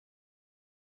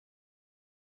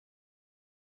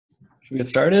Should we get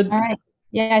started? All right.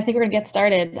 Yeah, I think we're gonna get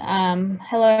started.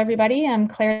 Hello, everybody. I'm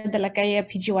Claire de la Calle,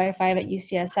 PGY5 at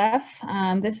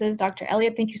UCSF. This is Dr.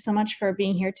 Elliot. Thank you so much for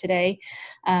being here today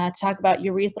to talk about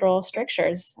urethral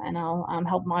strictures, and I'll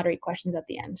help moderate questions at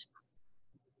the end.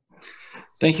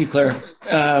 Thank you, Claire.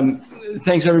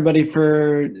 Thanks everybody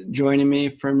for joining me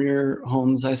from your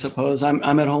homes, I suppose.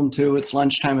 I'm at home too. It's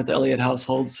lunchtime at the Elliot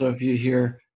household, so if you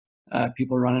hear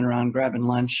people running around grabbing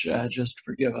lunch, just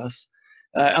forgive us.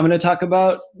 I'm going to talk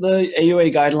about the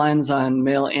AUA guidelines on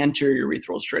male anterior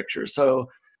urethral stricture. So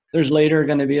there's later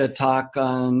going to be a talk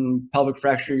on pelvic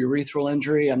fracture urethral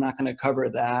injury. I'm not going to cover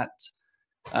that.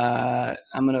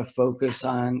 I'm going to focus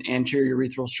on anterior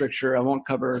urethral stricture. I won't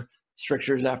cover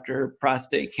strictures after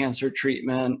prostate cancer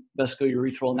treatment,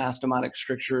 vesicourethral anastomotic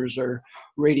strictures, or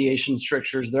radiation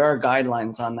strictures. There are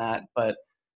guidelines on that, but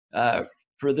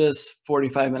for this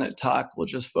 45-minute talk, we'll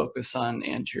just focus on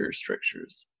anterior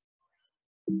strictures.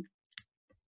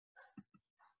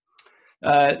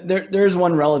 There's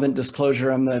one relevant disclosure.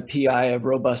 I'm the PI of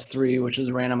Robust 3, which is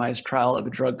a randomized trial of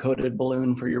a drug-coated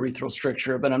balloon for urethral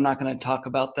stricture, but I'm not going to talk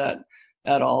about that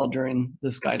at all during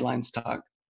this guidelines talk.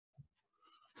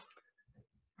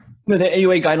 The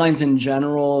AUA guidelines in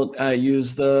general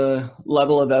use the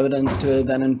level of evidence to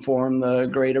then inform the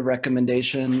grade of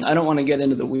recommendation. I don't want to get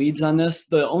into the weeds on this.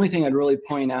 The only thing I'd really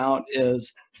point out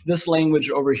is this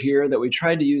language over here that we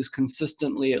try to use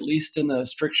consistently, at least in the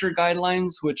stricture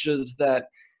guidelines, which is that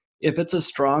if it's a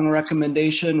strong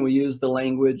recommendation, we use the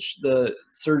language the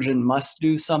surgeon must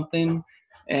do something,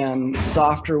 and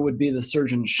softer would be the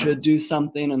surgeon should do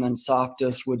something, and then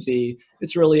softest would be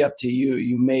it's really up to you,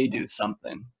 you may do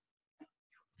something.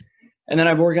 And then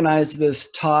I've organized this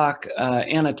talk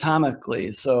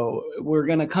anatomically. So we're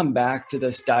going to come back to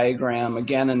this diagram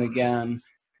again and again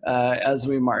as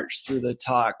we march through the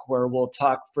talk, where we'll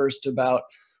talk first about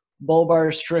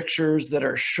bulbar strictures that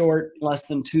are short, less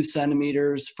than 2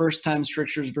 centimeters, first-time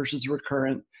strictures versus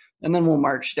recurrent, and then we'll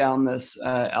march down this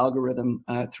algorithm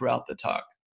throughout the talk.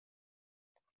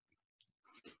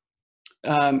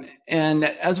 And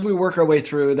as we work our way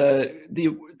through,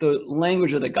 the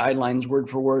language of the guidelines word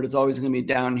for word is always going to be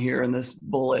down here in this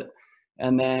bullet,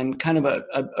 and then kind of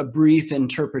a brief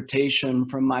interpretation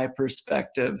from my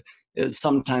perspective is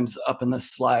sometimes up in the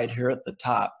slide here at the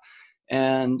top.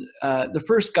 And the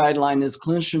first guideline is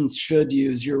clinicians should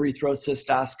use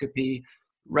urethrocytoscopy,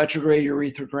 retrograde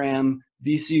urethrogram,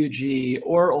 VCUG,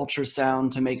 or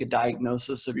ultrasound to make a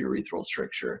diagnosis of urethral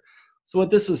stricture. So what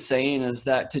this is saying is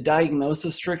that to diagnose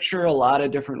a stricture, a lot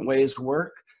of different ways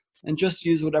work, and just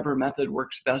use whatever method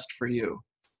works best for you.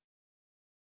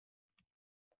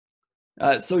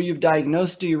 So you've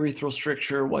diagnosed a urethral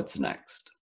stricture, what's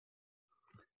next?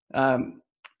 And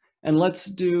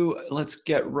let's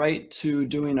get right to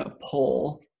doing a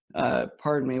poll.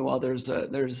 Pardon me while there's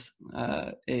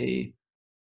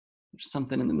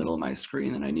something in the middle of my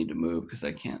screen that I need to move because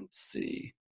I can't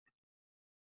see.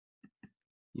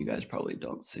 You guys probably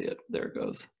don't see it. There it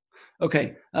goes.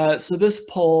 Okay, so this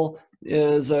poll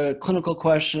is a clinical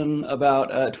question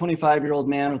about a 25-year-old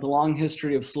man with a long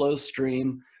history of slow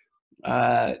stream.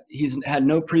 He's had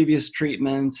no previous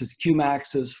treatments. His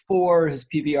Qmax is 4, his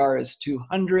PVR is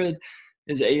 200,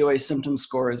 his AUA symptom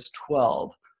score is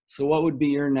 12. So what would be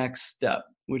your next step?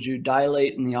 Would you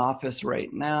dilate in the office right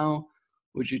now?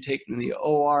 Would you take him to the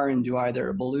OR and do either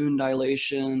a balloon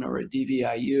dilation or a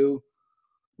DVIU?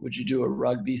 Would you do a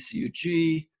rug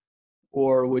VCUG,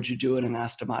 or would you do an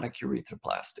anastomotic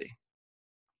urethroplasty?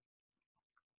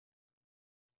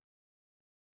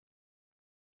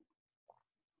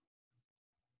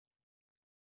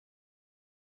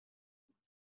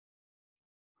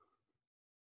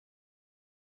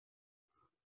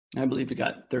 I believe you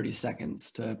got 30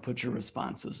 seconds to put your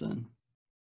responses in.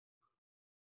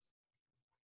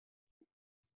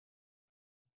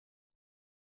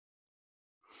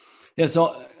 Yeah,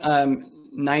 so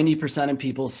 90% of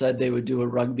people said they would do a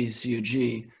rug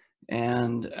VCUG,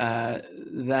 and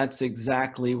that's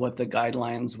exactly what the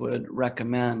guidelines would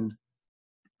recommend.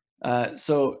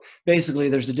 So basically,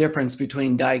 there's a difference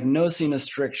between diagnosing a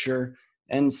stricture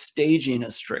and staging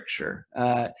a stricture.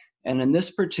 And in this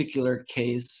particular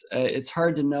case, it's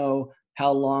hard to know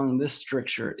how long this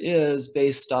stricture is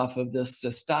based off of this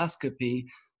cystoscopy.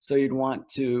 So you'd want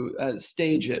to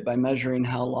stage it by measuring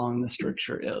how long the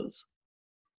stricture is.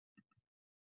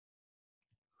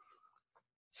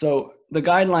 So the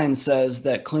guideline says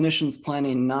that clinicians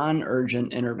planning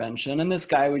non-urgent intervention, and this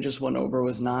guy we just went over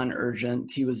was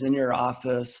non-urgent. He was in your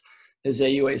office. His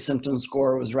AUA symptom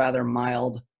score was rather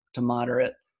mild to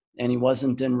moderate, and he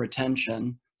wasn't in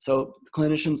retention. So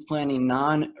clinicians planning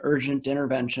non-urgent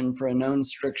intervention for a known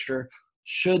stricture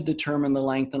should determine the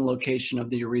length and location of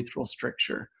the urethral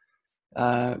stricture.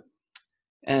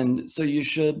 And so you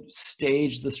should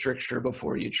stage the stricture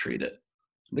before you treat it.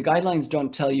 The guidelines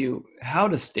don't tell you how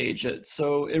to stage it,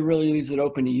 so it really leaves it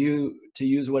open to you to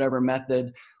use whatever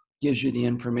method gives you the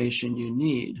information you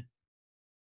need.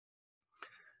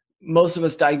 Most of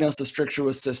us diagnose a stricture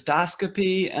with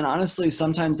cystoscopy, and honestly,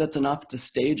 sometimes that's enough to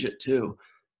stage it too.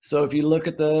 So if you look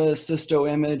at the cysto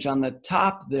image on the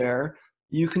top there,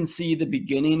 you can see the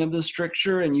beginning of the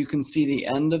stricture and you can see the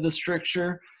end of the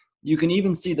stricture. You can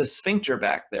even see the sphincter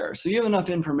back there. So you have enough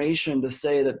information to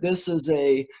say that this is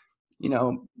a,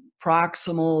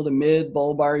 proximal to mid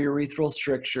bulbar urethral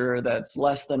stricture that's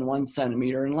less than 1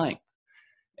 centimeter in length.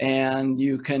 And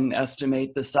you can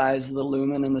estimate the size of the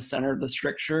lumen in the center of the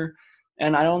stricture.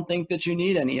 And I don't think that you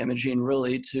need any imaging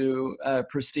really to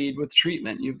proceed with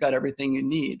treatment. You've got everything you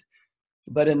need.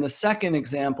 But in the second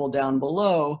example down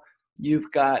below,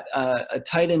 you've got a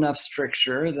tight enough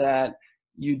stricture that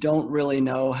you don't really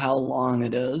know how long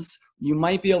it is. You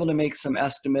might be able to make some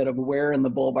estimate of where in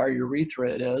the bulbar urethra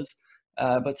it is,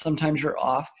 but sometimes you're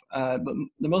off. But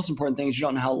the most important thing is you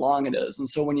don't know how long it is. And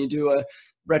so when you do a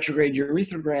retrograde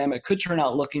urethrogram, it could turn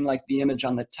out looking like the image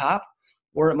on the top,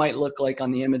 or it might look like on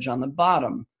the image on the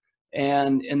bottom.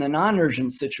 And in the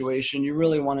non-urgent situation, you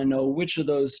really want to know which of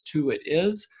those two it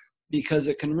is, because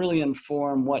it can really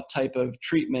inform what type of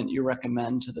treatment you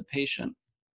recommend to the patient.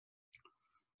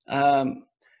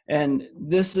 And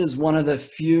this is one of the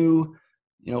few,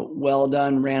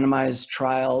 well-done randomized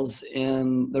trials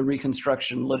in the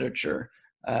reconstruction literature,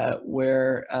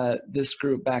 where this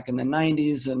group back in the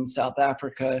 90s in South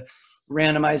Africa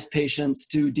randomized patients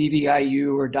to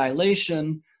DVIU or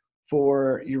dilation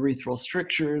for urethral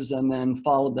strictures and then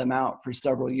followed them out for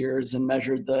several years and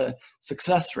measured the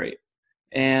success rate.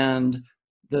 And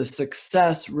the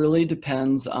success really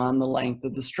depends on the length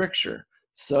of the stricture.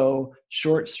 So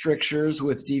short strictures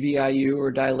with DVIU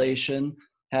or dilation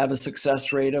have a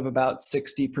success rate of about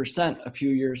 60% a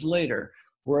few years later,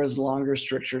 whereas longer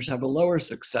strictures have a lower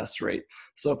success rate.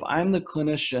 So if I'm the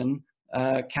clinician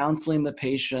counseling the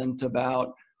patient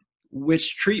about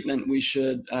which treatment we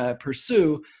should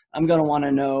pursue, I'm going to want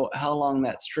to know how long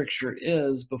that stricture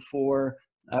is before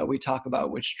we talk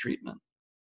about which treatment,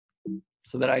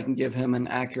 so that I can give him an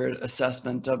accurate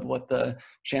assessment of what the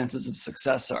chances of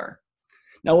success are.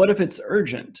 Now, what if it's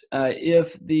urgent?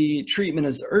 If the treatment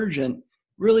is urgent,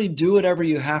 really do whatever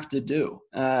you have to do.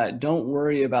 Don't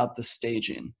worry about the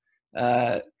staging.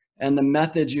 And the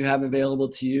methods you have available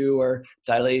to you are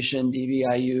dilation,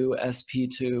 DVIU, SP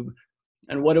tube.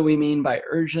 And what do we mean by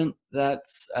urgent?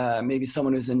 That's maybe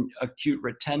someone who's in acute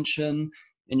retention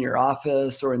in your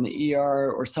office or in the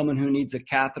ER, or someone who needs a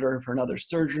catheter for another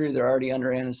surgery. They're already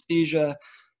under anesthesia,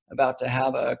 about to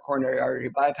have a coronary artery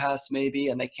bypass maybe,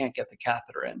 and they can't get the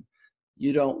catheter in.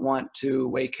 You don't want to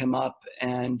wake him up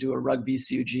and do a rugby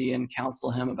CUG and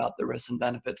counsel him about the risks and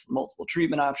benefits of multiple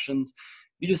treatment options.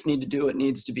 You just need to do what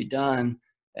needs to be done.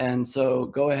 And so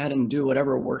go ahead and do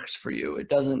whatever works for you. It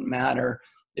doesn't matter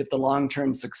if the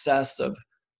long-term success of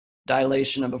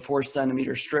dilation of a 4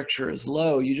 centimeter stricture is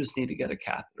low, you just need to get a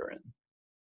catheter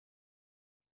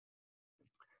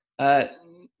in.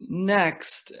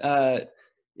 Next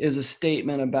is a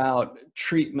statement about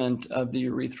treatment of the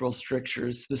urethral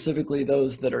strictures, specifically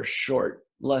those that are short,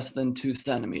 less than 2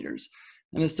 centimeters.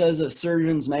 And it says that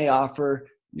surgeons may offer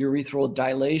urethral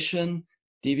dilation,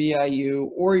 DVIU,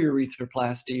 or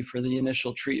urethroplasty for the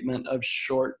initial treatment of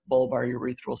short bulbar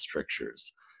urethral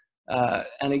strictures.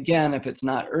 And again, if it's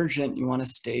not urgent, you want to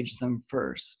stage them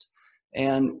first.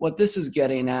 And what this is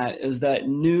getting at is that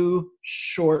new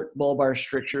short bulbar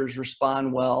strictures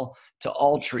respond well to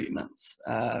all treatments.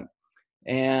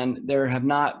 And there have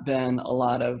not been a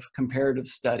lot of comparative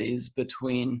studies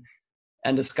between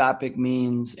endoscopic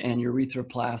means and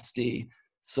urethroplasty.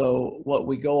 So what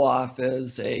we go off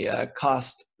is a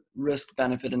cost risk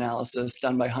benefit analysis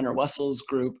done by Hunter Wessel's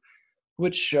group,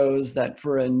 which shows that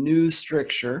for a new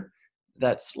stricture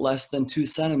that's less than 2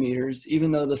 centimeters,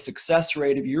 even though the success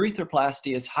rate of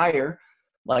urethroplasty is higher,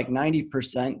 like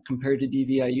 90% compared to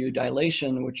DVIU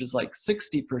dilation, which is like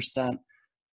 60%,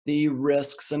 the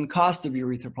risks and cost of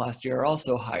urethroplasty are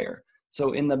also higher.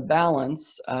 So in the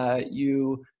balance,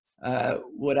 you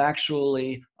would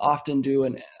actually often do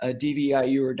a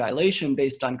DVIU or dilation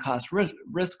based on cost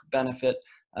risk benefit,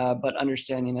 but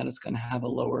understanding that it's going to have a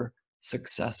lower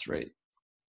success rate.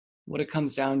 What it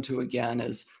comes down to, again,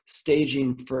 is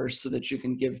staging first so that you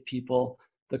can give people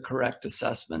the correct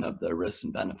assessment of the risks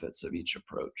and benefits of each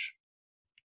approach.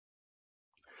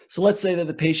 So let's say that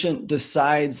the patient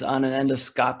decides on an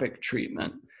endoscopic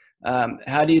treatment.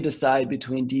 How do you decide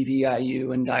between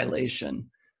DVIU and dilation?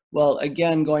 Well,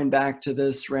 again, going back to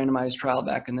this randomized trial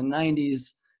back in the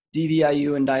 90s,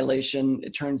 DVIU and dilation,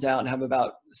 it turns out, have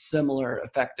about similar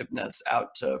effectiveness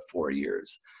out to 4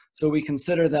 years. So we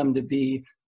consider them to be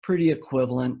pretty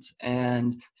equivalent,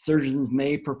 and surgeons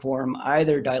may perform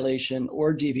either dilation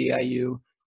or DVIU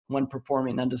when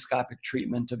performing endoscopic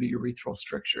treatment of a urethral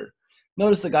stricture.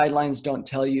 Notice the guidelines don't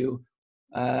tell you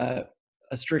a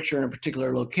stricture in a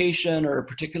particular location or a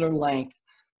particular length.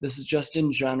 This is just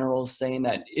in general saying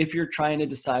that if you're trying to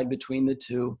decide between the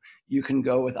two, you can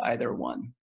go with either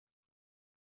one.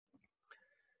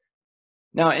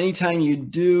 Now, anytime you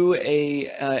do a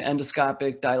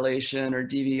endoscopic dilation or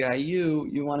DVIU,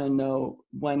 you want to know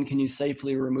when can you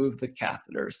safely remove the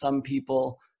catheter. Some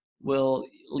people will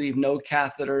leave no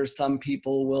catheter, some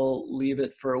people will leave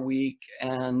it for a week,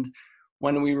 and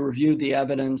when we reviewed the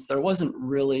evidence, there wasn't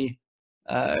really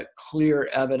clear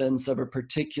evidence of a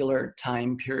particular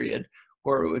time period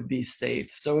where it would be safe.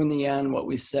 So in the end, what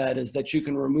we said is that you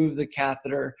can remove the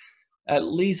catheter at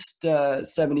least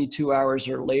 72 hours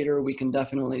or later. We can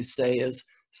definitely say is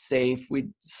safe. We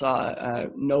saw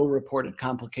no reported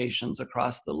complications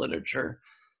across the literature.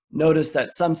 Notice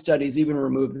that some studies even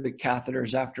removed the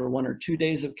catheters after 1 or 2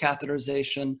 days of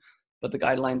catheterization, but the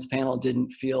guidelines panel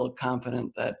didn't feel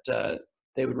confident that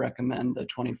they would recommend the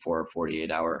 24 or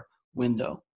 48-hour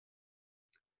window.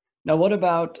 Now, what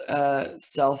about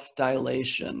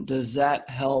self-dilation? Does that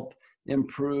help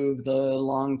improve the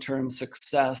long-term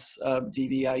success of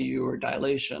DVIU or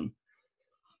dilation?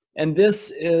 And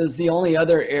this is the only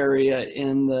other area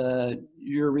in the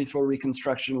urethral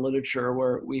reconstruction literature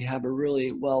where we have a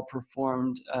really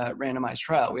well-performed randomized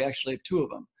trial. We actually have 2 of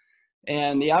them.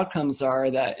 And the outcomes are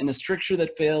that in a stricture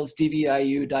that fails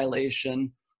DVIU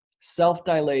dilation,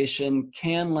 self-dilation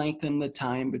can lengthen the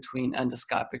time between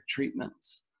endoscopic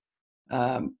treatments.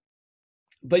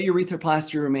 But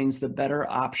urethroplasty remains the better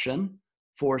option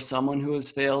for someone who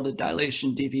has failed a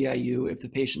dilation DVIU if the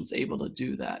patient's able to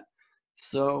do that.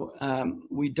 So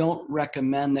we don't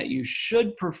recommend that you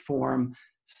should perform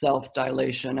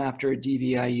self-dilation after a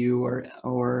DVIU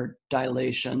or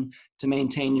dilation to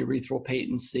maintain urethral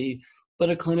patency, but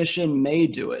a clinician may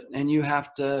do it, and you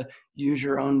have to use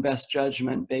your own best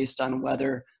judgment based on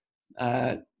whether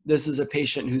this is a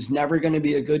patient who's never going to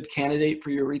be a good candidate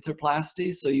for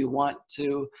urethroplasty, so you want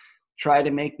to try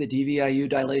to make the DVIU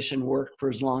dilation work for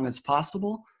as long as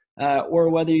possible, or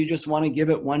whether you just want to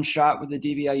give it one shot with the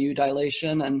DVIU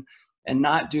dilation and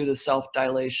not do the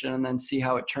self-dilation and then see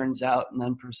how it turns out and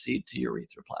then proceed to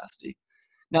urethroplasty.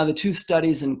 Now, the 2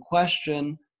 studies in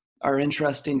question are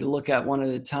interesting to look at one at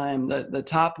a time. The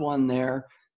top one there,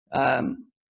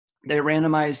 they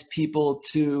randomized people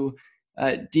to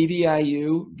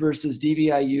DVIU versus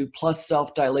DVIU plus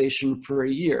self-dilation for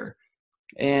a year.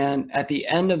 And at the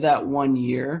end of that 1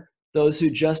 year, those who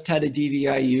just had a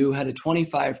DVIU had a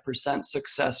 25%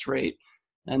 success rate,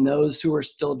 and those who were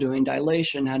still doing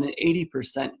dilation had an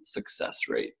 80% success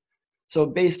rate. So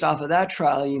based off of that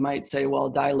trial, you might say, well,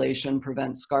 dilation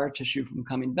prevents scar tissue from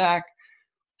coming back.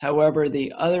 However,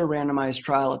 the other randomized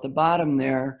trial at the bottom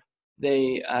there,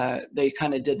 they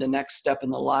kind of did the next step in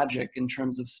the logic in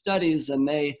terms of studies, and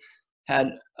they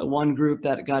had one group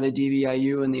that got a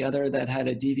DVIU and the other that had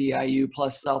a DVIU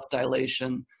plus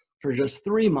self-dilation for just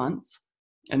 3 months.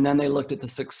 And then they looked at the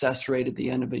success rate at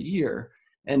the end of a year.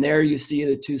 And there you see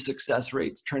the 2 success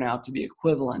rates turn out to be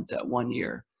equivalent at 1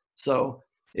 year. So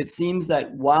it seems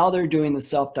that while they're doing the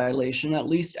self-dilation, at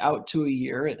least out to a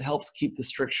year, it helps keep the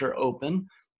stricture open.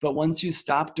 But once you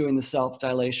stop doing the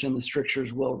self-dilation, the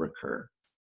strictures will recur.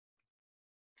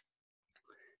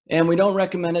 And we don't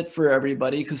recommend it for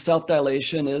everybody because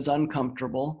self-dilation is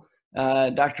uncomfortable.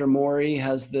 Dr. Mori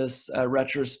has this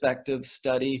retrospective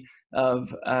study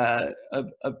of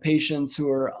patients who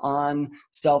are on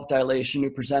self-dilation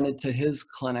who presented to his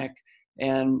clinic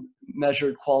and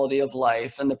measured quality of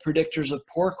life. And the predictors of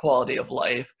poor quality of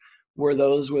life were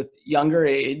those with younger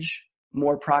age,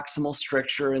 more proximal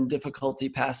stricture, and difficulty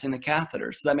passing the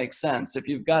catheter. So that makes sense. If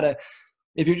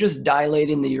you're just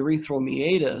dilating the urethral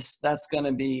meatus, that's going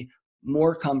to be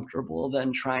more comfortable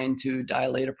than trying to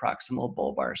dilate a proximal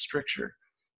bulbar stricture.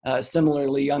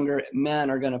 Similarly, younger men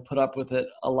are going to put up with it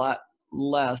a lot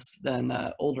less than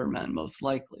older men, most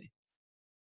likely.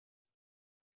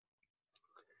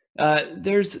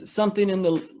 There's something in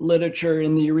the literature,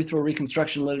 in the urethral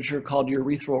reconstruction literature, called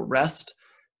urethral rest.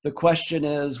 The question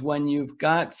is, when you've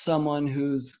got someone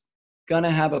who's going to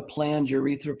have a planned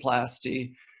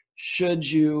urethroplasty, should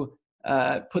you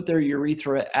put their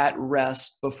urethra at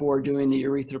rest before doing the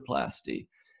urethroplasty?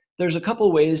 there's a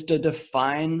couple ways to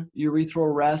define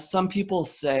urethral rest. Some people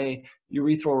say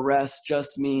urethral rest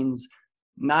just means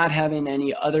not having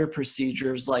any other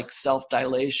procedures like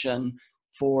self-dilation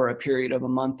for a period of a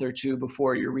month or two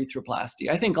before urethroplasty.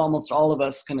 I think almost all of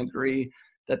us can agree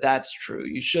that that's true.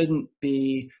 You shouldn't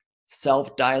be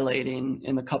self-dilating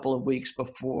in the couple of weeks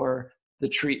before the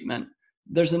treatment.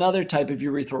 There's another type of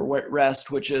urethral rest,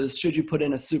 which is should you put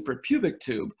in a suprapubic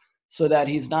tube so that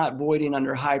he's not voiding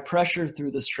under high pressure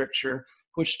through the stricture,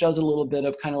 which does a little bit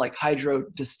of kind of like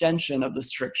hydrodistension of the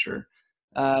stricture.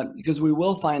 Because we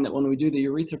will find that when we do the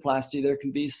urethroplasty, there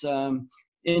can be some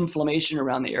inflammation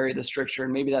around the area of the stricture,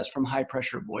 and maybe that's from high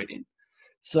pressure voiding.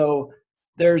 So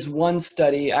there's one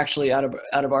study actually out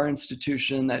of our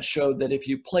institution that showed that if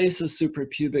you place a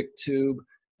suprapubic tube,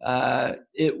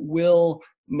 it will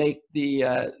make the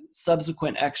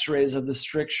subsequent x-rays of the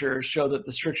stricture show that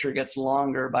the stricture gets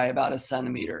longer by about 1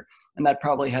 centimeter. And that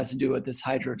probably has to do with this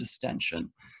hydrodistension.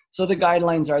 So the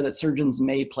guidelines are that surgeons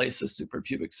may place a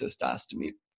suprapubic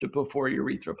cystostomy before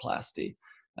urethroplasty.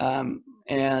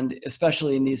 And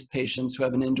especially in these patients who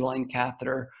have an indwelling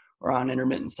catheter or on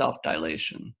intermittent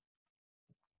self-dilation.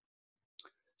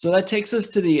 So that takes us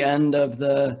to the end of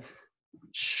the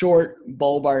short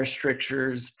bulbar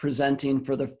strictures presenting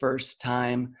for the first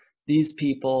time. These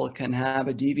people can have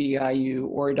a DVIU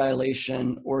or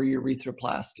dilation or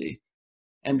urethroplasty.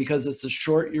 And because it's a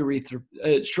short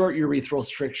urethral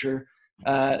stricture,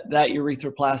 that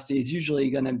urethroplasty is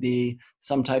usually going to be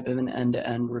some type of an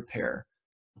end-to-end repair.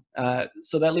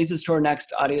 So that leads us to our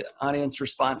next audience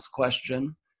response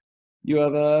question. You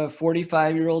have a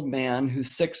 45-year-old man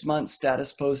who's 6 months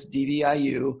status post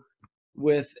DVIU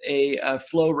with a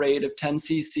flow rate of 10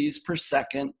 cc's per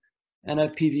second and a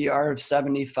PVR of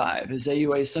 75. His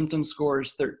AUA symptom score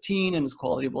is 13 and his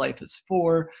quality of life is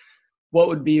 4. What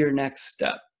would be your next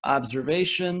step?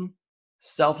 Observation,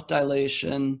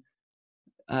 self-dilation,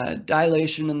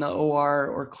 dilation in the OR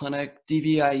or clinic,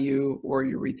 DVIU, or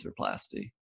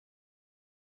urethroplasty?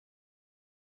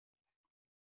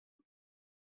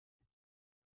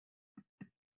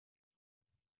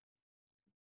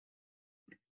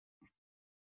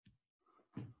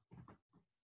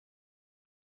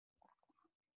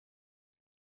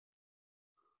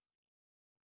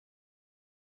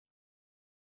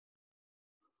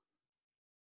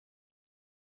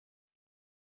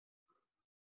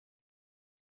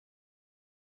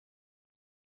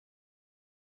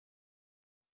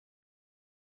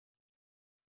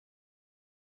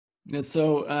 And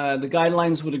so the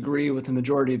guidelines would agree with the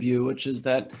majority of you, which is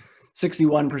that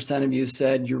 61% of you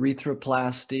said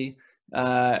urethroplasty.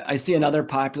 I see another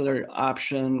popular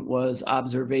option was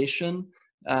observation.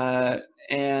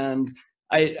 And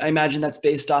I imagine that's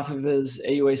based off of his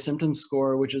AUA symptom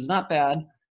score, which is not bad,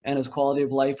 and his quality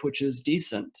of life, which is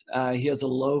decent. He has a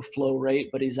low flow rate,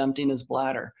 but he's emptying his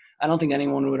bladder. I don't think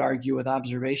anyone would argue with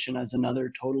observation as another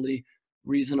totally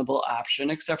reasonable option,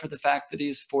 except for the fact that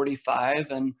he's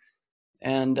 45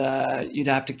 and you'd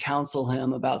have to counsel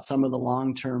him about some of the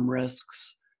long-term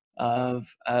risks of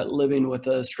living with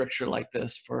a stricture like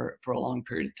this for a long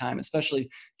period of time, especially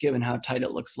given how tight it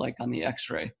looks like on the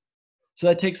x-ray. So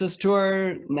that takes us to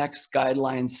our next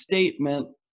guideline statement,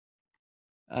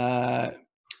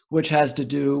 which has to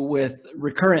do with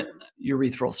recurrent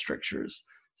urethral strictures.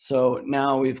 So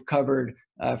now we've covered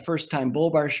first-time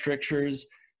bulbar strictures.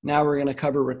 Now we're going to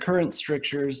cover recurrent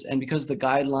strictures, and because the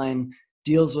guideline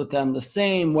deals with them the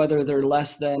same, whether they're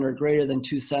less than or greater than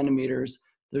 2 centimeters,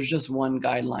 there's just one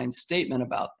guideline statement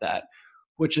about that,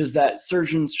 which is that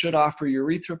surgeons should offer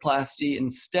urethroplasty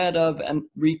instead of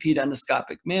repeat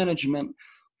endoscopic management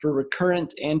for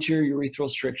recurrent anterior urethral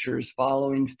strictures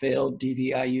following failed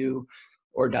DVIU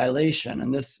or dilation.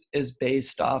 And this is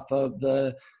based off of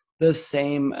the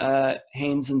same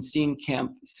Haynes and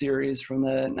Steenkamp series from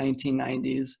the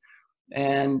 1990s.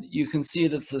 And you can see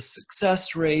that the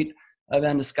success rate of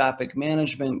endoscopic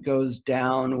management goes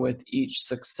down with each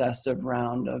successive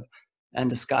round of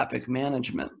endoscopic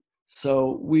management.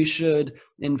 So we should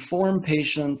inform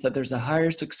patients that there's a higher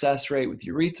success rate with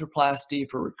urethroplasty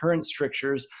for recurrent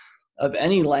strictures of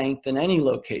any length in any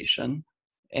location,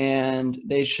 and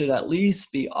they should at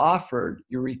least be offered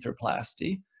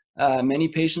urethroplasty. Many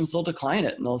patients will decline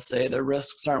it and they'll say the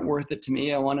risks aren't worth it to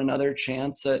me. I want another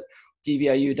chance at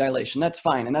DVIU dilation. That's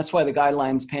fine, and that's why the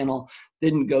guidelines panel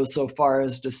didn't go so far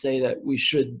as to say that we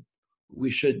should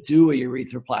do a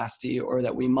urethroplasty or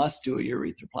that we must do a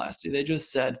urethroplasty. They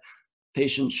just said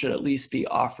patients should at least be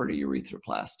offered a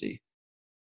urethroplasty.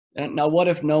 And now, what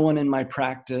if no one in my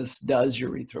practice does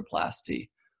urethroplasty?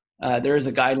 There is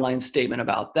a guideline statement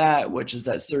about that, which is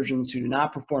that surgeons who do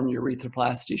not perform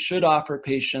urethroplasty should offer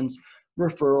patients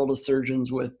referral to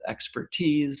surgeons with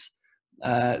expertise.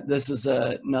 This is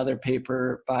another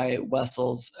paper by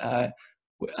Wessels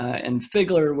and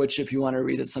Figler, which if you want to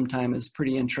read it sometime is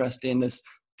pretty interesting. This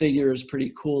figure is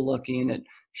pretty cool looking. It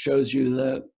shows you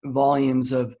the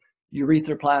volumes of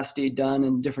urethroplasty done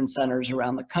in different centers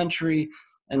around the country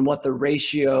and what the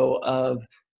ratio of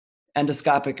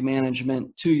endoscopic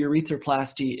management to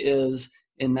urethroplasty is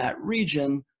in that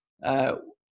region,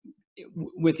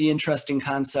 with the interesting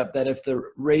concept that if the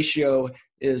ratio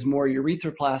is more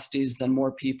urethroplasties, then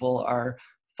more people are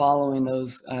following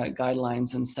those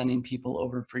guidelines and sending people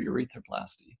over for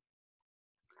urethroplasty.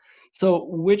 So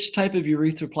which type of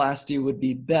urethroplasty would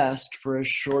be best for a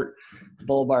short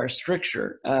bulbar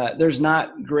stricture? There's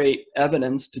not great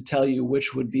evidence to tell you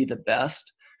which would be the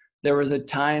best. There was a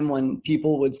time when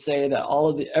people would say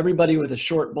that everybody with a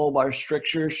short bulbar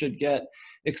stricture should get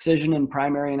excision and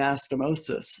primary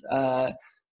anastomosis.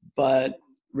 But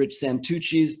Rich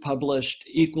Santucci's published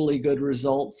equally good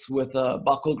results with a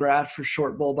buccal graft for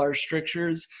short bulbar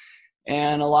strictures.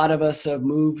 And a lot of us have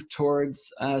moved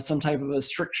towards some type of a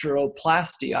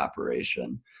stricturoplasty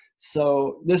operation.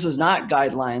 So this is not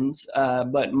guidelines,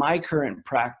 but my current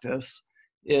practice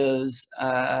is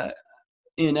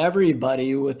in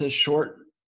everybody with a short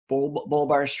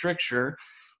bulbar stricture,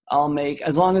 I'll make,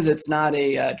 as long as it's not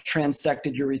a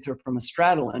transected urethra from a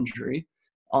straddle injury,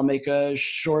 I'll make a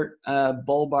short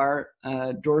bulbar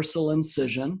dorsal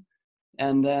incision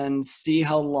and then see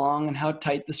how long and how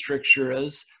tight the stricture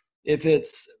is. If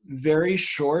it's very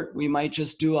short, we might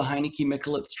just do a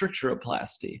Heineke-Michelitz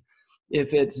stricturoplasty.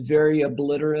 If it's very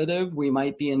obliterative, we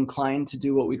might be inclined to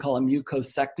do what we call a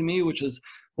mucosectomy, which is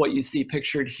what you see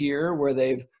pictured here, where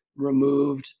they've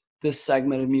removed this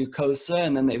segment of mucosa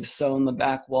and then they've sewn the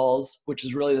back walls, which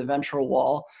is really the ventral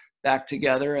wall, back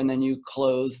together, and then you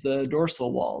close the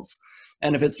dorsal walls.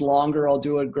 And if it's longer, I'll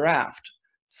do a graft.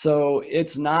 So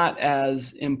it's not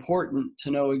as important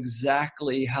to know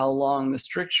exactly how long the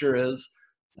stricture is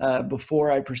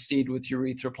before I proceed with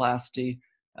urethroplasty.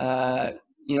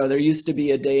 You know, there used to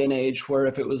be a day and age where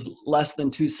if it was less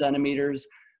than 2 centimeters,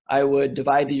 I would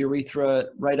divide the urethra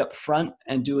right up front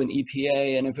and do an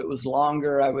EPA. And if it was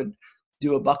longer, I would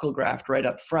do a buccal graft right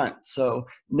up front. So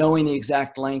knowing the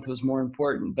exact length was more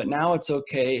important. But now it's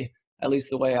okay, at least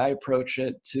the way I approach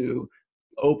it, to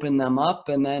open them up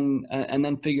and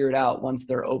then figure it out once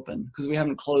they're open, because we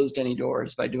haven't closed any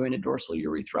doors by doing a dorsal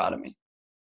urethrotomy.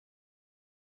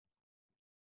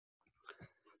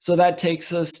 So that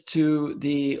takes us to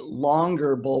the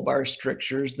longer bulbar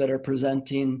strictures that are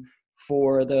presenting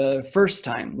for the first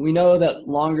time. We know that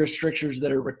longer strictures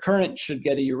that are recurrent should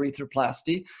get a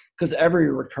urethroplasty, because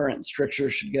every recurrent stricture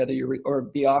should get or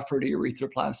be offered a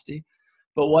urethroplasty.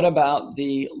 But what about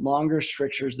the longer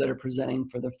strictures that are presenting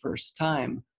for the first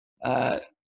time?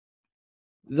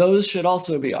 Those should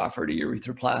also be offered a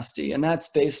urethroplasty, and that's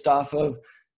based off of,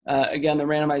 again, the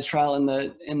randomized trial in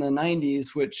the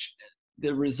 90s, which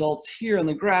the results here in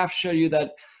the graph show you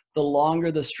that the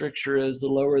longer the stricture is, the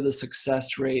lower the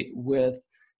success rate with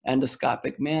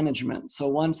endoscopic management. So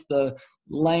once the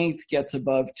length gets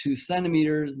above 2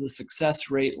 centimeters, the success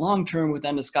rate long-term with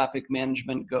endoscopic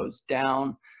management goes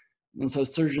down. And so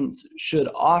surgeons should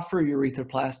offer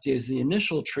urethroplasty as the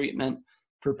initial treatment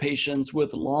for patients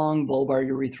with long bulbar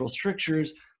urethral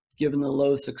strictures, given the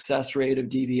low success rate of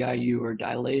DVIU or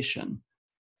dilation.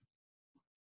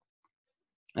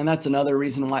 And that's another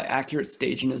reason why accurate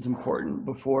staging is important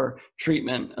before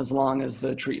treatment, as long as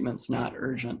the treatment's not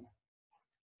urgent.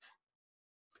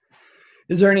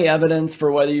 Is there any evidence for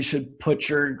whether you should put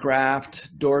your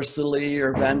graft dorsally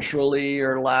or ventrally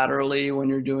or laterally when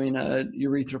you're doing a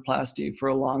urethroplasty for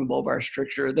a long bulbar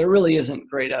stricture? There really isn't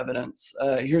great evidence.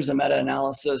 Here's a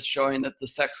meta-analysis showing that the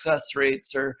success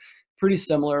rates are pretty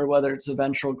similar, whether it's a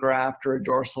ventral graft or a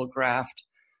dorsal graft.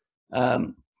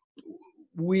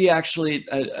 We actually,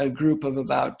 a group of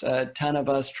about 10 of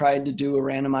us, tried to do a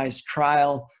randomized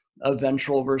trial of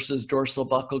ventral versus dorsal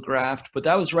buccal graft, but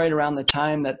that was right around the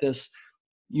time that this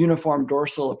uniform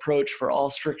dorsal approach for all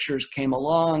strictures came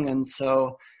along. And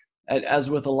so as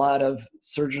with a lot of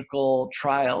surgical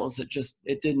trials,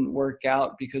 it didn't work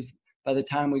out, because by the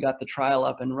time we got the trial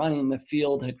up and running, the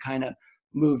field had kind of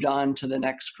moved on to the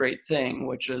next great thing,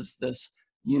 which is this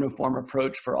uniform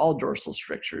approach for all dorsal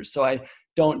strictures. So I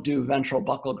don't do ventral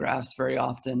buccal grafts very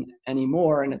often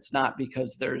anymore, and it's not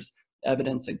because there's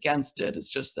evidence against it. It's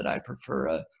just that I prefer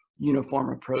a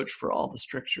uniform approach for all the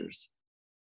strictures.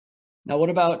 Now,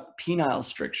 what about penile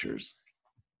strictures,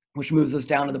 which moves us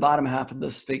down to the bottom half of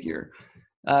this figure?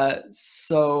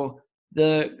 So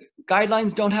the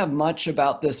guidelines don't have much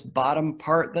about this bottom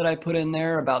part that I put in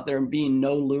there, about there being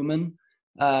no lumen.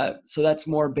 So that's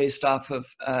more based off of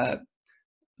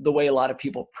the way a lot of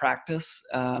people practice.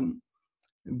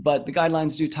 But the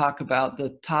guidelines do talk about the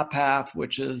top half,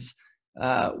 which is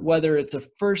whether it's a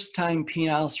first-time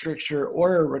penile stricture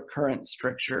or a recurrent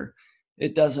stricture,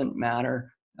 it doesn't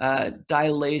matter.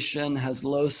 Dilation has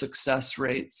low success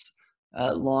rates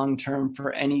long-term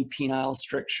for any penile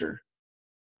stricture.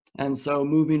 And so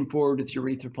moving forward with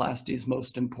urethroplasty is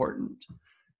most important.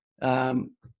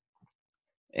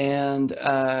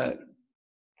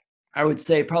 I would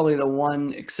say probably the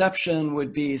one exception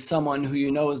would be someone who you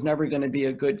know is never going to be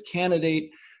a good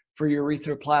candidate for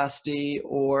urethroplasty,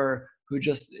 or who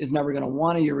just is never going to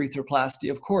want a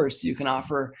urethroplasty. Of course, you can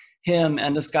offer him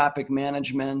endoscopic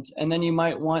management, and then you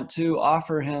might want to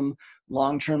offer him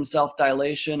long-term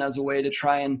self-dilation as a way to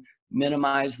try and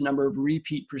minimize the number of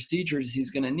repeat procedures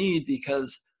he's going to need,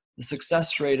 because the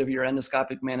success rate of your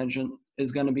endoscopic management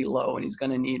is going to be low and he's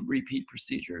going to need repeat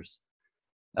procedures.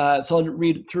 So I'll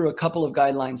read through a couple of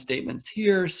guideline statements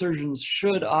here. Surgeons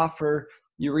should offer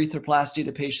urethroplasty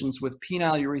to patients with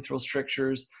penile urethral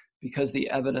strictures because the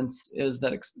evidence is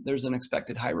that there's an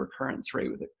expected high recurrence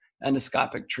rate with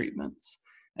endoscopic treatments.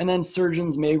 And then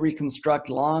surgeons may reconstruct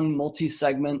long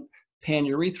multi-segment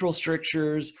panurethral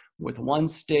strictures with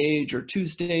one-stage or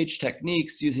two-stage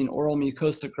techniques using oral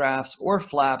mucosa grafts or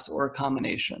flaps or a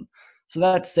combination. So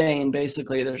that's saying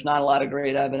basically there's not a lot of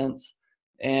great evidence.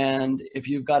 And if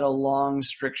you've got a long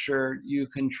stricture, you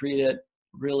can treat it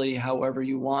really however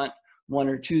you want, one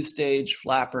or two stage,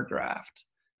 flap or graft.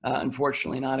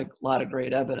 Unfortunately, not a lot of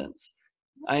great evidence.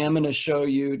 I am going to show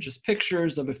you just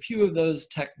pictures of a few of those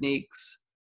techniques.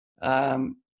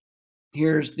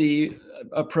 Here's the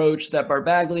approach that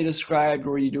Barbagli described,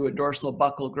 where you do a dorsal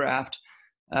buccal graft.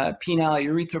 Penile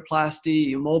urethroplasty,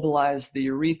 you mobilize the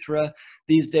urethra.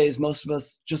 These days, most of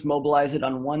us just mobilize it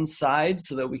on one side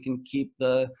so that we can keep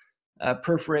the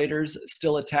perforators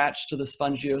still attached to the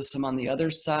spongiosum on the other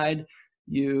side.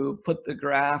 You put the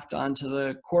graft onto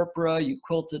the corpora, you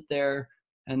quilt it there,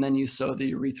 and then you sew the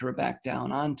urethra back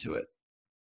down onto it.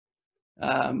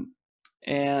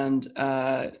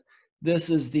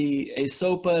 This is the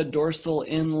ASOPA dorsal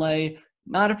inlay.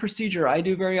 Not a procedure I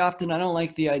do very often. I don't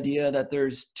like the idea that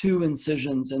there's two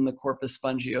incisions in the corpus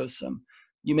spongiosum.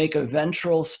 You make a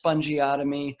ventral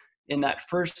spongiotomy in that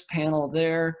first panel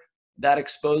there. That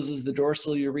exposes the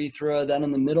dorsal urethra. Then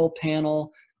in the middle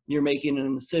panel, you're making an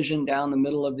incision down the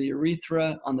middle of the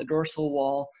urethra on the dorsal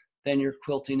wall. Then you're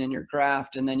quilting in your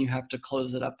graft, and then you have to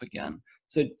close it up again.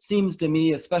 So it seems to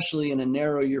me, especially in a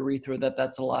narrow urethra, that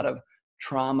that's a lot of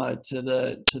trauma to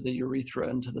the urethra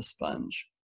and to the sponge.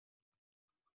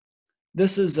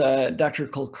 This is Dr.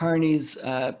 Kulkarni's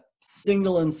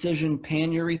single incision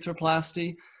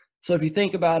panurethroplasty. So if you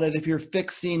think about it, if you're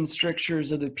fixing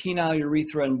strictures of the penile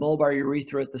urethra and bulbar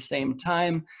urethra at the same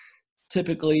time,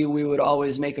 typically we would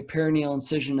always make a perineal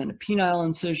incision and a penile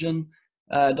incision.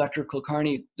 Dr.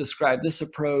 Kulkarni described this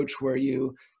approach where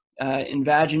you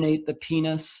invaginate the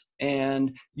penis,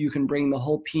 and you can bring the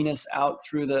whole penis out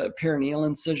through the perineal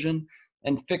incision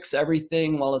and fix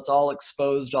everything while it's all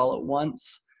exposed all at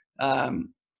once.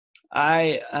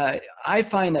 I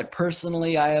find that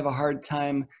personally I have a hard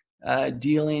time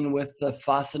dealing with the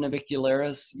fossa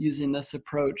navicularis using this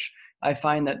approach. I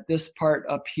find that this part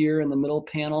up here in the middle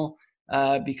panel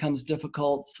becomes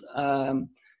difficult.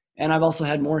 And I've also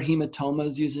had more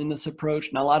hematomas using this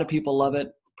approach. Now, a lot of people love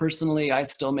it. Personally, I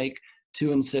still make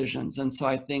two incisions, and so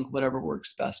I think whatever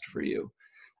works best for you.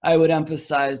 I would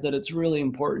emphasize that it's really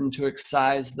important to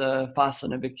excise the fossa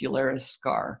navicularis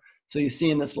scar. So you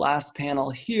see in this last panel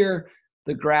here,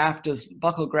 the graft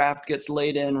buccal graft gets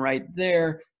laid in right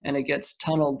there, and it gets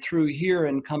tunneled through here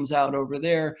and comes out over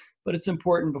there. But it's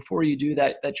important before you do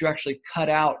that, that you actually cut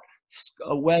out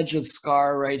a wedge of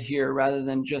scar right here rather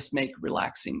than just make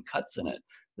relaxing cuts in it.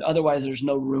 Otherwise, there's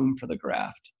no room for the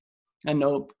graft and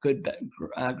no good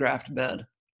graft bed.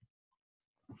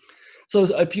 So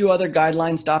a few other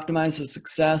guidelines to optimize the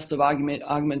success of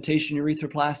augmentation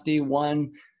urethroplasty.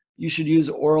 One, you should use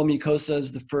oral mucosa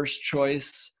as the first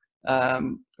choice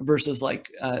versus like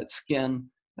skin.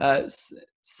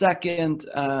 Second,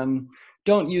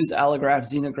 don't use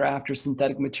allograft, xenograft, or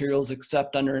synthetic materials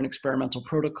except under an experimental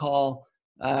protocol.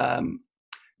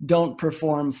 Don't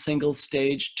perform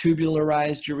single-stage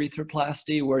tubularized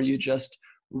urethroplasty where you just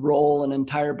roll an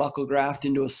entire buccal graft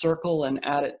into a circle and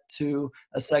add it to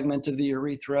a segment of the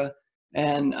urethra.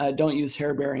 And don't use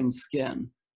hair-bearing skin.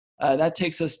 That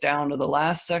takes us down to the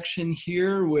last section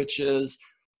here, which is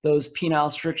those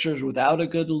penile strictures without a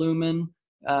good lumen.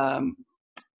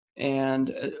 And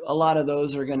a lot of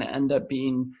those are going to end up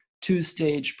being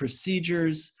two-stage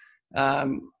procedures.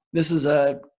 This is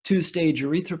a two-stage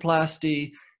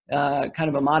urethroplasty, kind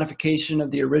of a modification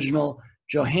of the original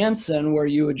Johansson, where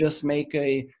you would just make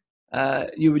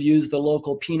you would use the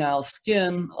local penile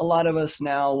skin. A lot of us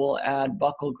now will add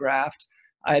buccal graft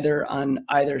either on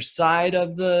either side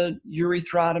of the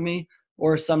urethrotomy,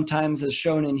 or sometimes, as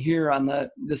shown in here on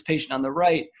this patient on the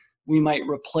right, we might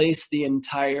replace the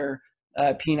entire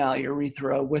penile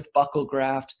urethra with buccal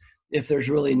graft if there's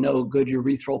really no good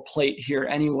urethral plate here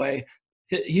anyway.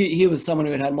 He was someone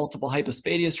who had multiple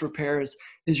hypospadias repairs.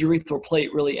 His urethral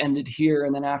plate really ended here,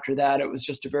 and then after that, it was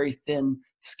just a very thin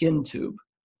skin tube.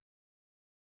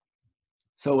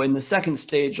 So in the second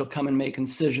stage, you'll come and make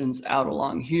incisions out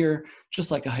along here,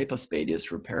 just like a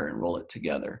hypospadias repair, and roll it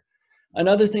together.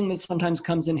 Another thing that sometimes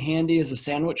comes in handy is a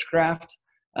sandwich graft,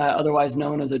 otherwise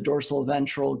known as a dorsal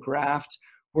ventral graft,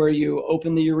 where you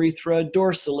open the urethra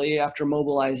dorsally after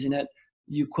mobilizing it.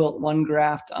 You quilt one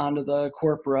graft onto the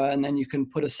corpora, and then you can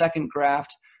put a second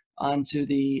graft onto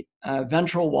the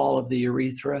ventral wall of the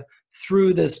urethra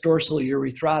through this dorsal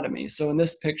urethrotomy. So in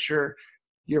this picture,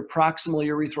 your proximal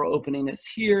urethral opening is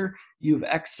here. You've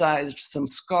excised some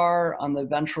scar on the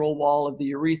ventral wall of the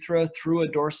urethra through a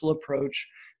dorsal approach.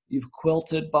 You've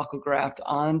quilted buccal graft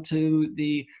onto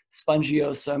the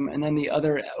spongiosum, and then the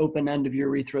other open end of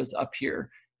urethra is up here.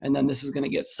 And then this is going to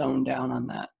get sewn down on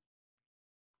that.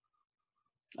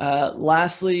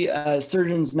 Lastly,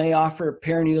 surgeons may offer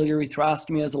perineal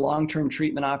urethrostomy as a long-term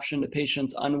treatment option to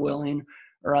patients unwilling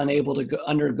or unable to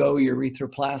undergo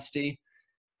urethroplasty.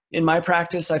 In my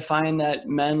practice, I find that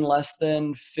men less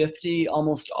than 50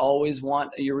 almost always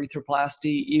want a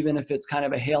urethroplasty, even if it's kind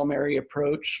of a Hail Mary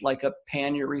approach, like a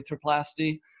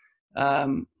pan-urethroplasty.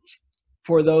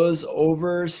 For those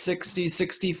over 60,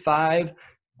 65,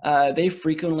 they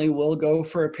frequently will go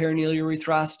for a perineal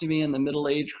urethrostomy. In the middle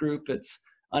age group, it's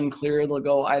unclear, they'll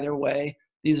go either way.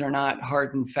 These are not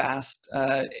hard and fast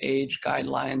age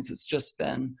guidelines. It's just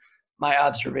been my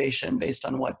observation based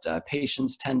on what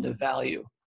patients tend to value.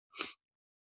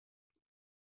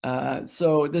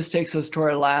 So this takes us to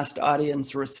our last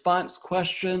audience response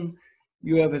question.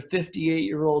 You have a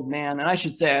 58-year-old man, and I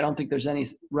should say, I don't think there's any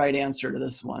right answer to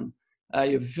this one.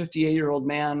 You have a 58-year-old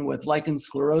man with lichen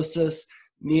sclerosis,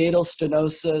 meatal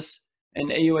stenosis, an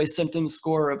AUA symptom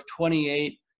score of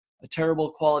 28, a terrible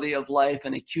quality of life,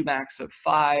 and a Qmax of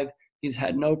 5. He's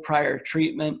had no prior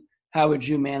treatment. How would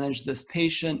you manage this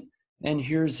patient? And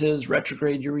here's his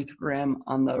retrograde urethrogram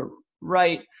on the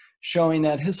right, showing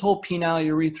that his whole penile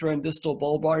urethra and distal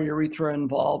bulbar urethra are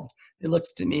involved. It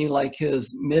looks to me like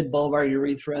his mid-bulbar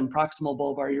urethra and proximal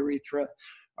bulbar urethra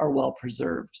are well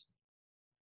preserved.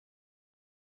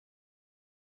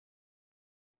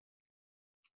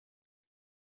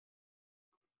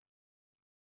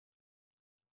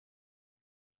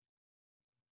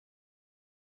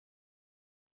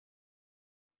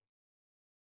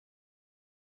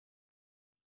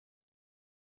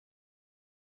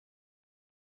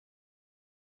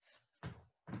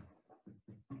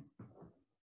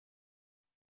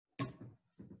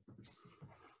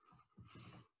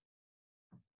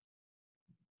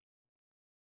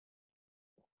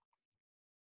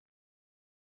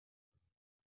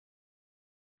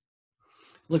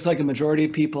 Looks like a majority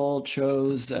of people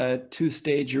chose a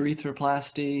two-stage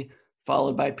urethroplasty,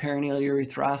 followed by perineal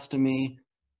urethrostomy,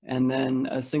 and then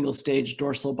a single-stage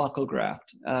dorsal buccal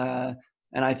graft. And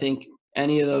I think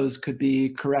any of those could be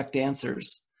correct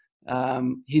answers.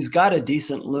 He's got a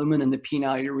decent lumen in the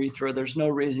penile urethra. There's no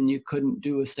reason you couldn't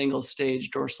do a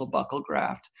single-stage dorsal buccal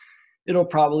graft. It'll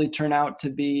probably turn out to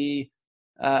be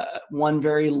one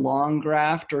very long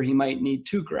graft, or he might need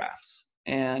 2 grafts,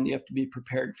 and you have to be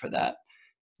prepared for that.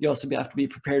 You also have to be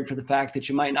prepared for the fact that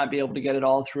you might not be able to get it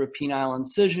all through a penile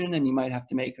incision, and you might have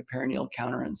to make a perineal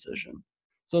counter incision.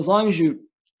 So as long as you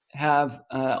have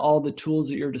all the tools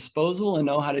at your disposal and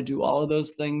know how to do all of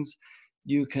those things,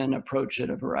 you can approach it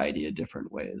a variety of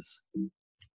different ways.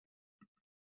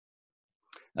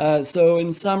 So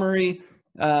in summary,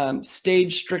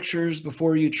 stage strictures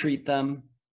before you treat them.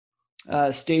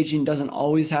 Staging doesn't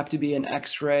always have to be an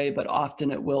X-ray, but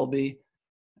often it will be.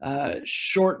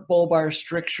 Short bulbar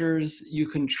strictures you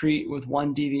can treat with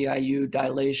 1 DVIU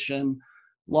dilation.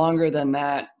 Longer than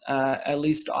that, at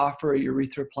least offer a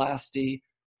urethroplasty.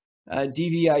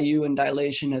 DVIU and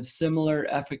dilation have similar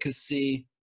efficacy.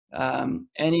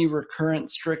 Any recurrent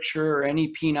stricture or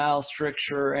any penile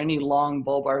stricture or any long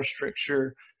bulbar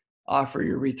stricture, offer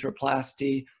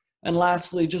urethroplasty. And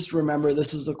lastly, just remember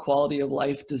this is a quality of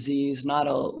life disease, not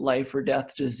a life or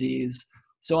death disease.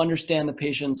 So understand the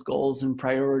patient's goals and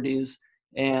priorities,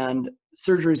 and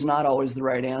surgery is not always the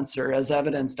right answer, as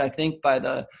evidenced, I think, by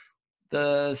the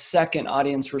The second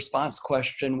audience response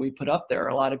question we put up there,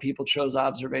 a lot of people chose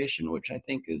observation, which I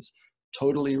think is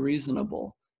totally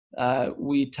reasonable.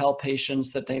 We tell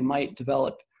patients that they might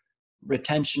develop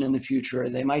retention in the future,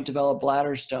 they might develop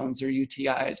bladder stones or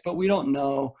UTIs, but we don't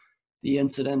know the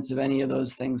incidence of any of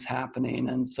those things happening.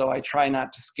 And so I try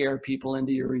not to scare people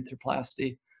into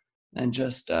urethroplasty and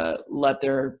just let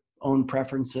their own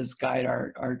preferences guide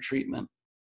our treatment.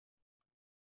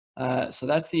 So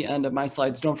that's the end of my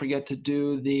slides. Don't forget to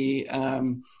do the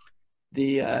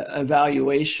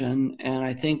evaluation, and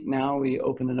I think now we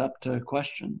open it up to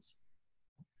questions.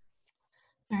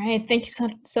 All right, thank you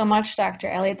so much, Dr.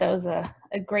 Elliot. That was a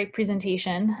great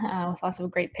presentation with lots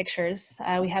of great pictures.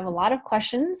 We have a lot of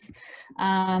questions,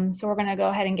 so we're gonna go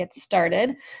ahead and get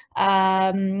started.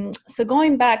 So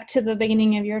going back to the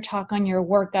beginning of your talk on your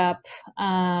workup,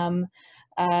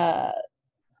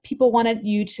 people wanted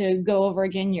you to go over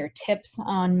again your tips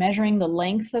on measuring the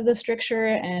length of the stricture,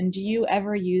 and do you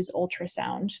ever use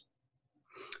ultrasound?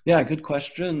 Yeah, good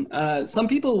question. Some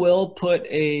people will put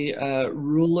a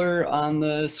ruler on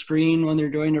the screen when they're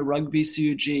doing a rug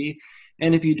VCUG,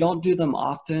 and if you don't do them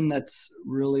often, that's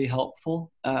really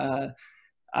helpful. For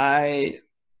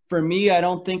me, I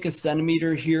don't think a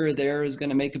centimeter here or there is going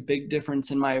to make a big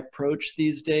difference in my approach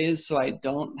these days, so I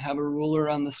don't have a ruler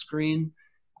on the screen.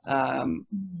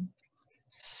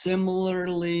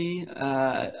 Similarly,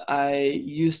 I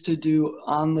used to do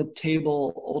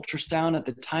on-the-table ultrasound at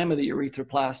the time of the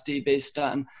urethroplasty based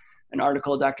on an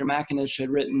article Dr. McInish had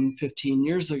written 15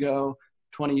 years ago,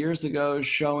 20 years ago,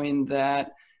 showing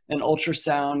that an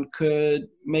ultrasound could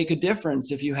make a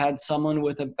difference. If you had someone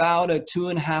with about a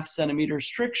 2.5 centimeter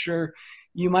stricture,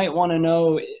 you might want to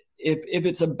know if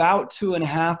it's about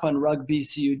 2.5 on rug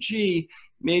VCUG,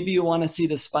 maybe you want to see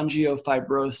the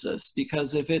spongiofibrosis,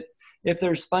 because if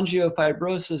there's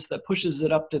spongiofibrosis that pushes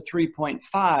it up to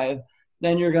 3.5,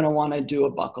 then you're going to want to do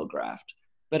a buccal graft.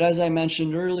 But as I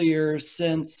mentioned earlier,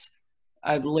 since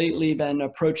I've lately been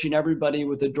approaching everybody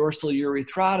with a dorsal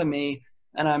urethrotomy,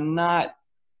 and I'm not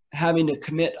having to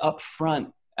commit up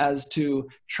front as to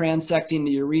transecting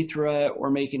the urethra or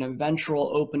making a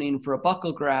ventral opening for a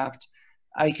buccal graft,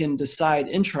 I can decide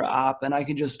intra-op, and I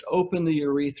can just open the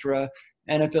urethra,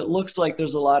 and if it looks like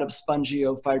there's a lot of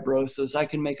spongiofibrosis, I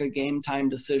can make a game time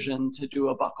decision to do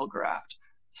a buccal graft.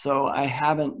 So I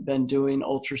haven't been doing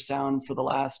ultrasound for the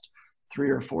last 3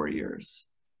 or 4 years.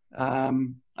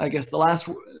 I guess the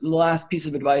last piece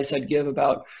of advice I'd give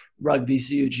about rug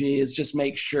VCUG is just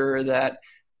make sure that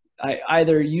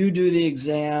either you do the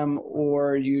exam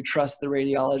or you trust the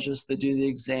radiologist to do the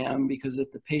exam, because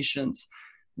if the patient's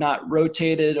not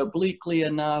rotated obliquely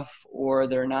enough or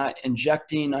they're not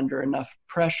injecting under enough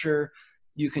pressure,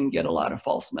 you can get a lot of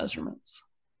false measurements.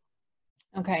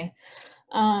 Okay.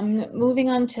 Moving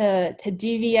on to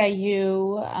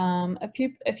DVIU,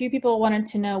 a few people wanted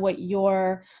to know what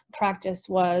your practice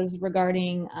was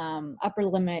regarding upper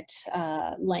limit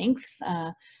length.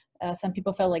 Some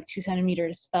people felt like 2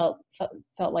 centimeters felt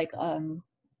like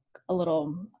a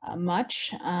little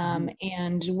much.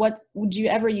 And what would you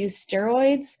ever use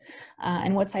steroids?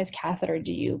 And what size catheter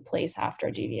do you place after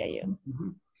DVIU?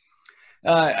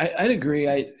 I'd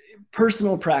agree.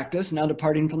 Personal practice, now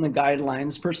departing from the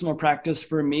guidelines, personal practice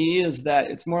for me is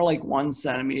that it's more like 1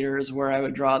 centimeter is where I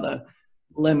would draw the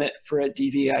limit for a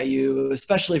DVIU,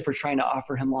 especially if we're trying to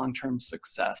offer him long-term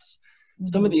success.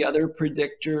 Some of the other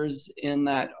predictors in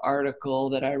that article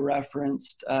that I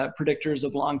referenced, predictors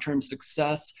of long-term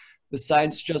success,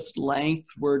 besides just length,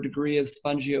 were degree of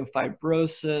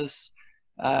spongiofibrosis,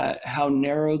 how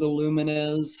narrow the lumen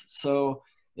is. So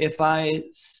if I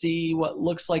see what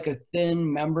looks like a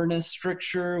thin membranous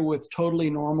stricture with totally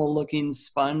normal looking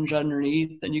sponge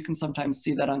underneath, then you can sometimes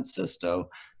see that on cysto.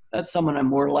 That's someone I'm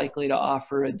more likely to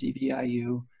offer a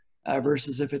DVIU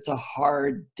versus if it's a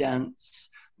hard, dense,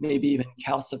 maybe even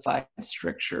calcified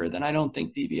stricture, then I don't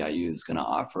think DVIU is going to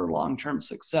offer long-term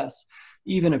success,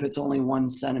 even if it's only 1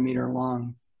 centimeter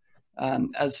long.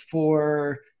 As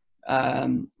for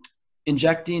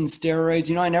injecting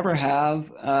steroids, I never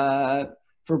have.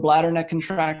 For bladder neck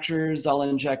contractures, I'll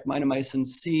inject mitomycin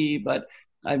C, but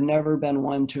I've never been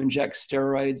one to inject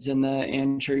steroids in the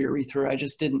anterior urethra. I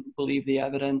just didn't believe the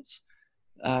evidence.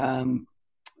 There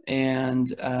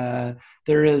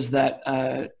is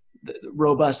that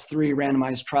robust 3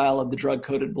 randomized trial of the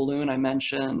drug-coated balloon I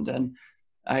mentioned, and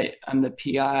I'm the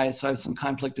PI, so I have some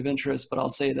conflict of interest, but I'll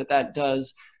say that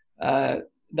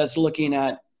that's looking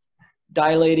at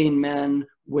dilating men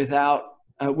with a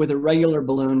regular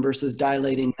balloon versus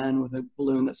dilating men with a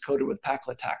balloon that's coated with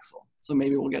paclitaxel. So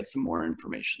maybe we'll get some more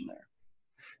information there.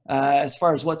 As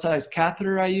far as what size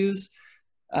catheter I use,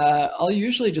 I'll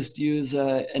usually just use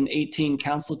an 18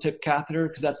 council tip catheter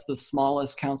because that's the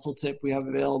smallest council tip we have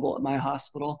available at my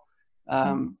hospital.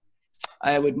 I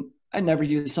never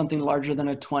use something larger than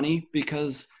a 20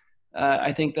 because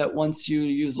I think that once you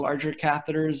use larger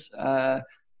catheters,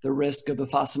 the risk of a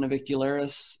fossa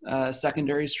navicularis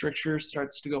secondary stricture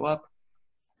starts to go up.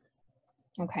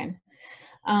 Okay.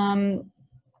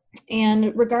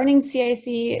 And regarding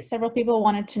CIC, several people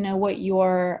wanted to know what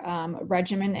your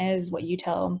regimen is, what you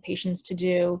tell patients to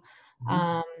do.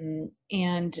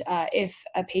 And if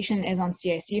a patient is on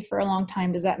CIC for a long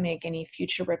time, does that make any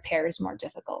future repairs more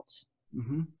difficult?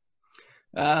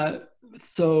 Pardon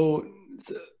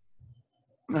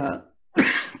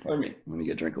me, let me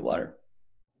get a drink of water.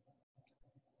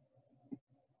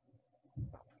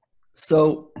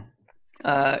 So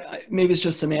maybe it's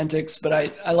just semantics, but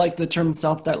I like the term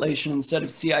self-dilation instead of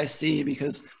CIC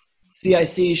because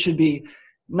CIC should be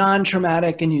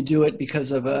non-traumatic and you do it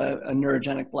because of a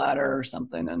neurogenic bladder or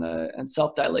something, and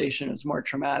self-dilation is more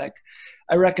traumatic.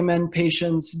 I recommend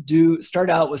patients start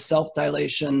out with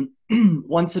self-dilation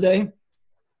once a day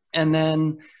and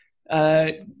then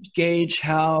gauge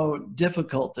how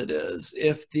difficult it is.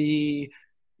 If the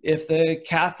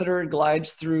catheter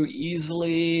glides through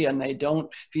easily and they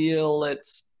don't feel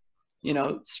it's,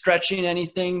 stretching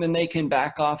anything, then they can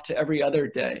back off to every other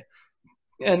day.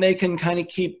 And they can kind of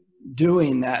keep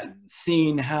doing that,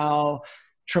 seeing how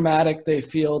traumatic they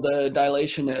feel the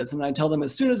dilation is. And I tell them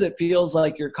as soon as it feels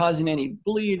like you're causing any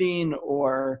bleeding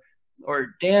or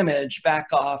damage, back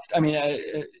off. I mean,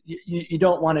 you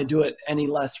don't want to do it any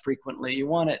less frequently. You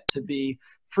want it to be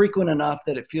frequent enough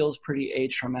that it feels pretty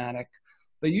atraumatic.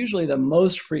 But usually the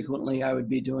most frequently I would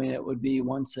be doing it would be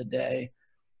once a day.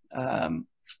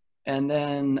 And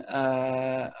then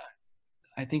I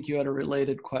think you had a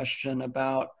related question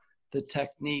about the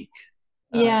technique.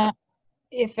 Yeah,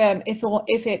 if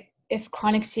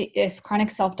chronic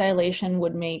self-dilation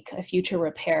would make a future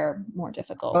repair more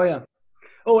difficult. Oh yeah.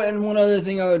 Oh, and one other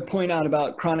thing I would point out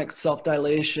about chronic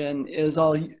self-dilation is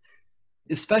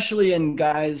especially in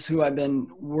guys who I've been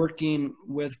working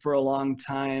with for a long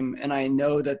time, and I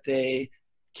know that they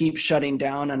keep shutting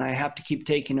down and I have to keep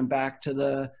taking them back to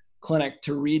the clinic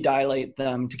to redilate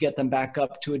them to get them back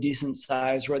up to a decent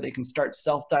size where they can start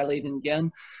self-dilating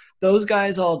again. Those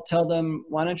guys, I'll tell them,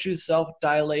 why don't you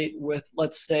self-dilate with,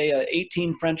 let's say, an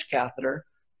 18 French catheter,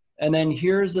 and then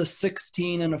here's a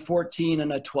 16 and a 14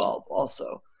 and a 12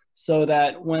 also. So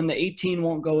that when the 18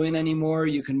 won't go in anymore,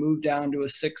 you can move down to a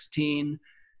 16.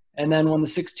 And then when the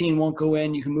 16 won't go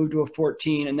in, you can move to a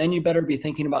 14. And then you better be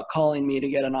thinking about calling me to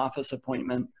get an office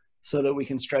appointment so that we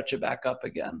can stretch it back up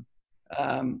again.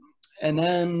 And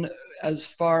then as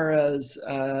far as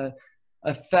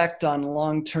effect on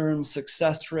long-term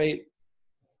success rate,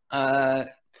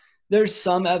 there's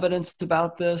some evidence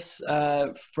about this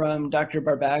from Dr.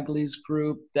 Barbagli's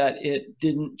group that it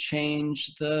didn't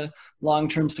change the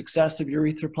long-term success of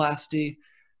urethroplasty.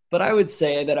 But I would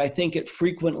say that I think it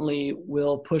frequently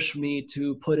will push me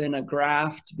to put in a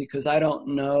graft because I don't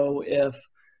know if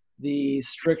the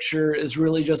stricture is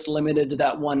really just limited to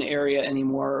that one area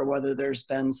anymore or whether there's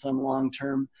been some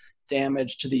long-term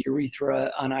damage to the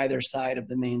urethra on either side of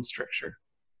the main stricture.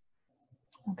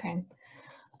 Okay.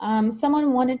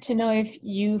 Someone wanted to know if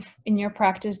in your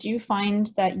practice, do you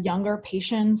find that younger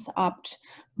patients opt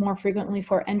more frequently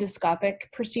for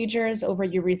endoscopic procedures over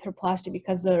urethroplasty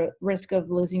because of the risk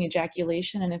of losing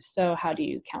ejaculation? And if so, how do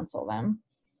you counsel them?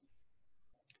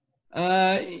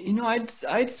 I'd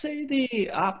say the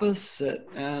opposite,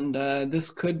 and this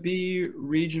could be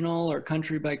regional or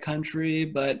country by country,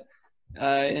 but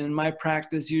in my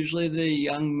practice, usually the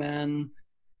young men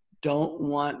don't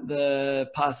want the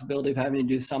possibility of having to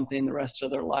do something the rest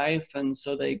of their life, and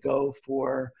so they go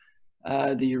for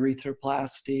the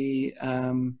urethroplasty.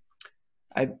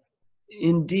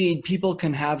 Indeed, people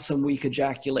can have some weak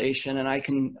ejaculation, and I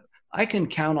can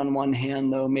count on one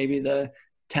hand, though, maybe the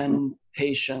 10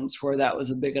 patients where that was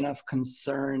a big enough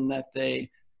concern that they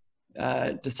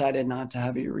decided not to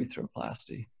have a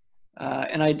urethroplasty.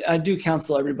 And I do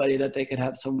counsel everybody that they could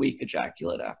have some weak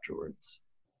ejaculate afterwards.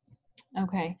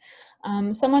 Okay.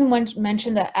 Someone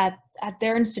mentioned that at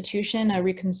their institution, a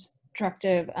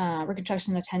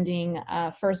reconstruction attending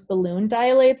first balloon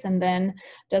dilates and then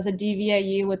does a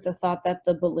DVIU with the thought that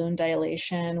the balloon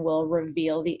dilation will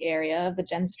reveal the area of the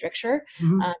DENS stricture.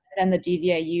 And then the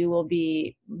DVIU will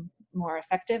be more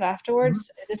effective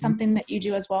afterwards. Is this something that you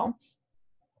do as well?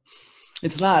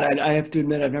 It's not. I have to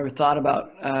admit, I've never thought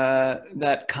about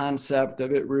that concept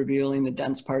of it revealing the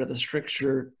dense part of the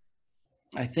stricture.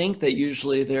 I think that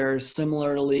usually they're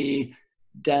similarly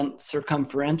dent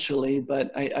circumferentially,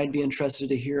 but I'd be interested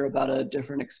to hear about a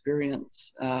different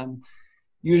experience.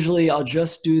 Usually I'll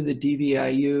just do the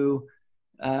DVIU.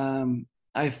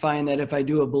 I find that if I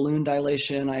do a balloon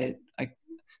dilation,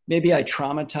 maybe I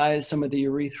traumatize some of the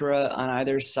urethra on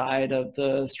either side of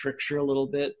the stricture a little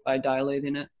bit by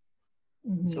dilating it.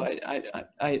 Mm-hmm. So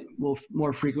I will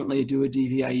more frequently do a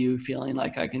DVIU, feeling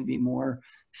like I can be more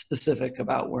specific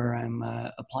about where I'm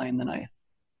applying the knife.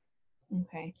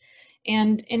 Okay.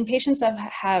 And in patients that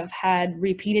have had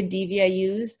repeated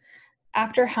DVIUs,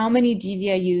 after how many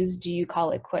DVIUs do you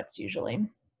call it quits usually?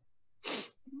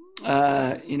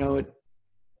 You know,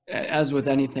 as with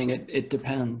anything, it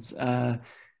depends.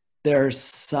 There are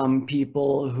some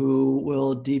people who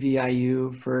will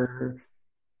DVIU for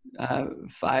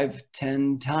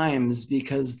 5-10 times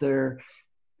because they're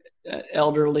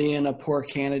elderly and a poor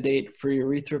candidate for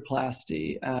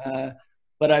urethroplasty.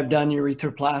 But I've done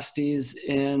urethroplasties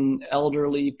in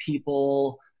elderly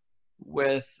people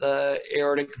with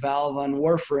aortic valve on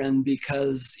warfarin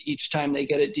because each time they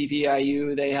get a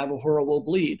DVIU, they have a horrible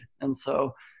bleed. And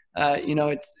so, you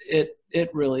know, it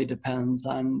really depends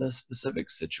on the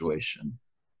specific situation.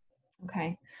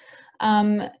 Okay.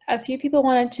 A few people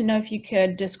wanted to know if you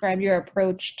could describe your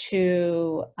approach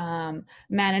to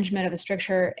management of a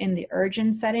stricture in the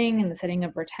urgent setting, in the setting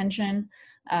of retention,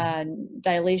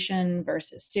 dilation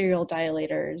versus serial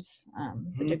dilators,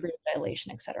 the degree of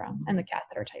dilation, et cetera, and the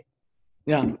catheter type.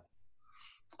 Yeah.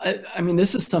 I mean,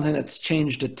 this is something that's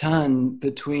changed a ton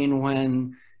between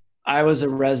when I was a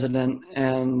resident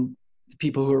and the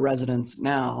people who are residents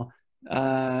now.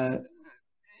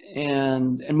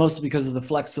 And mostly because of the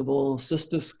flexible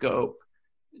cystoscope.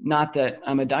 Not that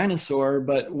I'm a dinosaur,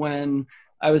 but when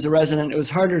I was a resident, it was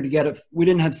harder to get we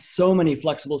didn't have so many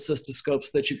flexible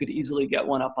cystoscopes that you could easily get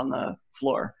one up on the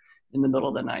floor in the middle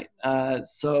of the night.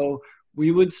 So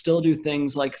we would still do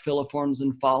things like filiforms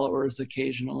and followers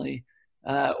occasionally,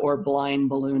 or blind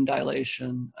balloon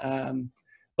dilation.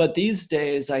 But these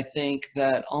days, I think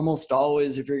that almost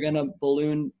always, if you're going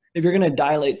to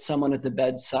dilate someone at the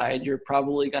bedside, you're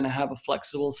probably going to have a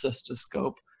flexible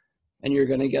cystoscope and you're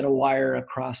going to get a wire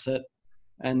across it.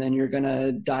 And then you're going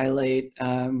to dilate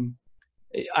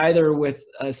either with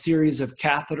a series of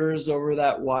catheters over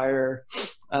that wire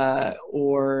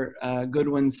or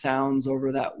Goodwin sounds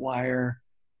over that wire.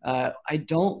 I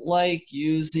don't like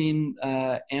using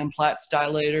Amplatz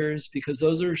dilators because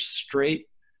those are straight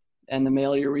and the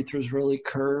male urethra is really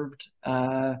curved.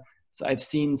 So I've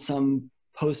seen some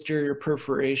posterior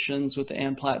perforations with the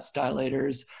Amplatz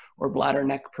dilators or bladder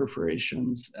neck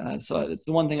perforations. So it's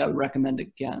the one thing I would recommend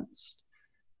against.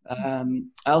 I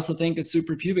also think a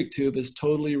suprapubic tube is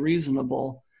totally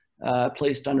reasonable,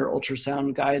 placed under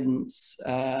ultrasound guidance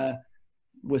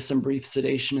with some brief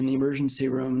sedation in the emergency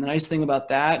room. And the nice thing about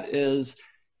that is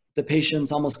the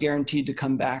patient's almost guaranteed to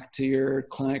come back to your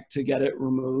clinic to get it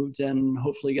removed and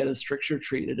hopefully get a stricture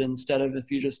treated instead of if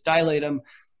you just dilate him,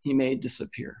 he may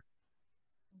disappear.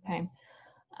 Okay.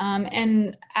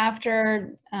 And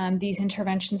after these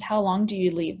interventions, how long do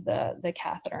you leave the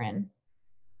catheter in?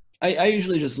 I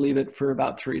usually just leave it for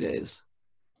about 3 days.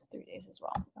 3 days as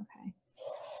well. Okay.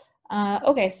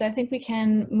 Okay, so I think we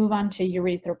can move on to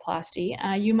urethroplasty.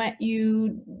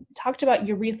 You talked about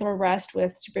urethral rest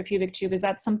with suprapubic tube. Is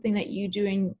that something that you do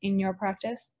in your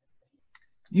practice?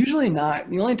 Usually not.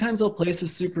 The only times I'll place a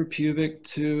suprapubic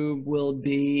tube will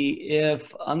be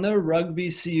if on the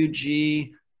rugby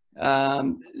CUG,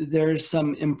 there's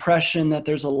some impression that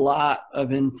there's a lot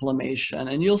of inflammation.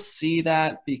 And you'll see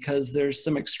that because there's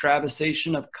some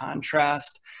extravasation of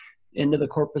contrast into the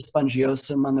corpus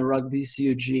spongiosum on the rugby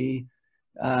CUG.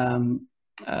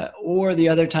 Or the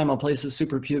other time I'll place a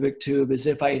suprapubic tube is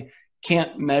if I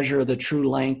can't measure the true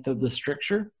length of the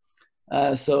stricture.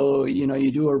 So, you know,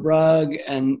 you do a rug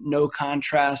and no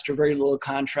contrast or very little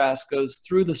contrast goes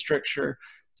through the stricture.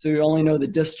 So you only know the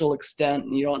distal extent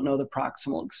and you don't know the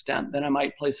proximal extent. Then I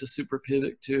might place a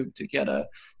suprapubic tube to get a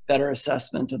better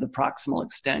assessment of the proximal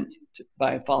extent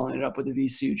by following it up with a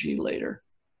VCUG later.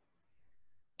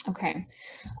 Okay.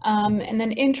 And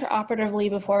then intraoperatively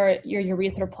before your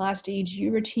urethroplasty, do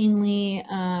you routinely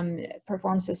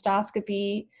perform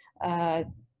cystoscopy?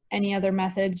 Any other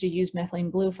methods? Do you use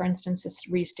methylene blue, for instance, to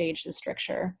restage the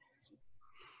stricture?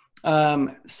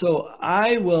 So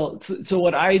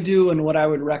what I do and what I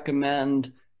would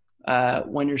recommend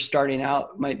when you're starting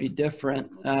out might be different.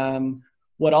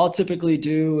 What I'll typically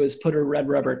do is put a red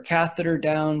rubber catheter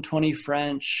down, 20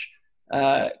 French,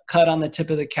 cut on the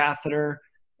tip of the catheter,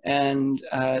 and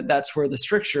that's where the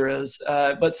stricture is.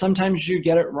 But sometimes you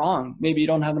get it wrong. Maybe you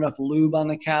don't have enough lube on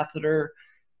the catheter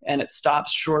and it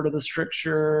stops short of the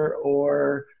stricture,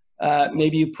 or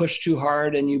maybe you push too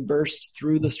hard and you burst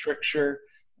through the stricture.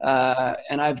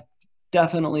 And I've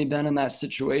definitely been in that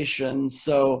situation.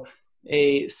 So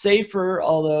a safer,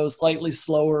 although slightly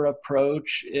slower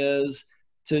approach is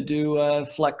to do a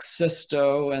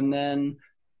flexisto and then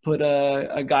put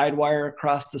a guide wire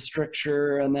across the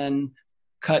stricture and then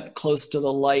cut close to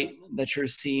the light that you're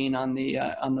seeing on the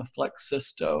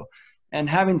flexisto. And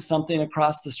having something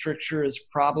across the stricture is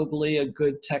probably a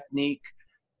good technique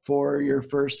for your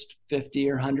first 50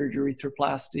 or 100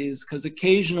 urethroplasties, because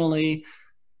occasionally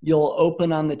you'll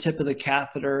open on the tip of the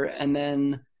catheter and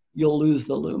then you'll lose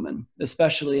the lumen,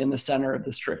 especially in the center of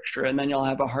the stricture, and then you'll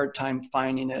have a hard time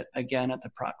finding it again at the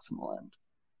proximal end.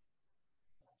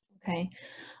 Okay.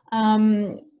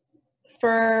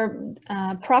 For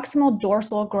proximal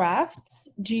dorsal grafts,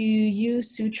 do you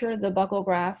use suture the buccal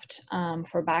graft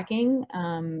for backing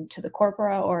to the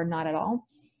corpora or not at all?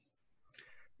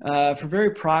 For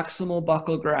very proximal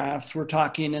buccal grafts, we're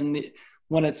talking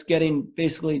when it's getting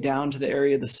basically down to the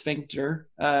area of the sphincter.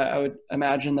 I would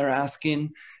imagine they're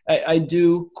asking. I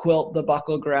do quilt the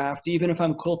buccal graft, even if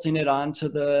I'm quilting it onto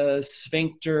the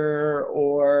sphincter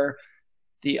or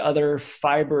the other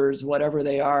fibers, whatever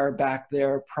they are back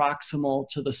there, proximal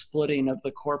to the splitting of the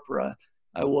corpora.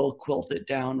 I will quilt it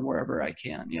down wherever I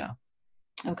can, yeah.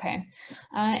 Okay.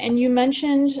 And you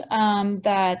mentioned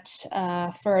that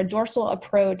for a dorsal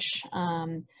approach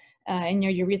in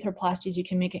your urethroplasties, you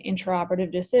can make an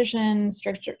intraoperative decision,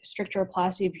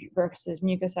 stricturoplasty versus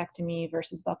mucosectomy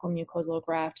versus buccal mucosal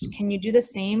grafts. Can you do the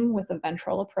same with a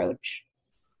ventral approach?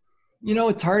 You know,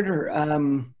 it's harder,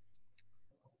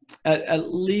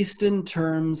 at least in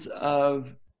terms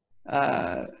of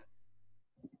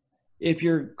if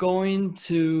you're going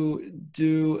to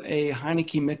do a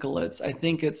Heineke-Michelitz, I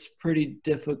think it's pretty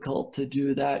difficult to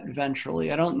do that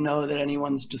ventrally. I don't know that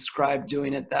anyone's described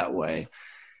doing it that way.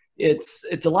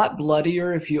 It's a lot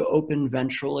bloodier if you open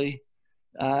ventrally.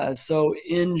 So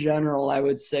in general, I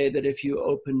would say that if you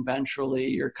open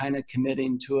ventrally, you're kind of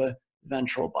committing to a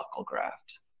ventral buccal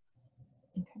graft.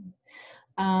 Okay.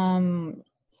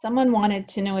 Someone wanted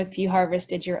to know if you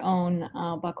harvested your own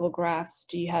buccal grafts.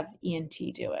 Do you have ENT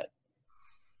do it?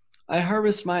 I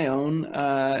harvest my own,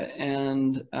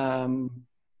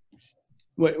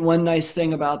 one nice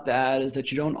thing about that is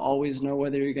that you don't always know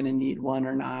whether you're going to need one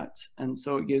or not, and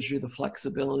so it gives you the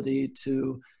flexibility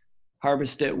to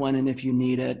harvest it when and if you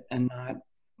need it, and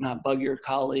not bug your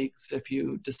colleagues if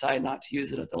you decide not to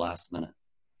use it at the last minute.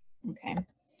 Okay.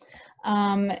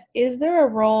 Is there a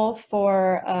role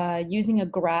for using a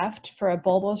graft for a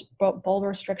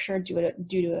bulbar stricture due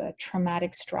to a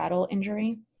traumatic straddle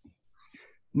injury?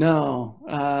 No.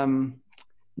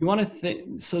 You want to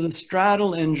think, so the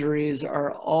straddle injuries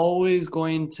are always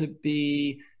going to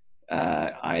be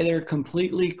either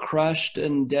completely crushed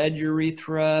and dead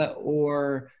urethra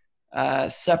or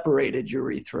separated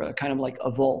urethra, kind of like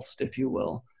avulsed, if you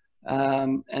will.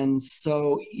 And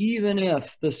so even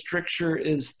if the stricture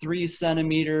is 3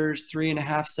 centimeters,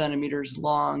 3.5 centimeters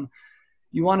long,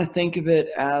 you want to think of it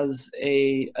as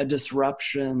a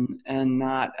disruption and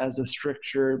not as a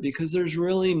stricture, because there's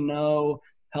really no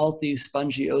healthy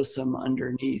spongiosum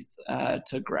underneath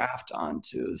to graft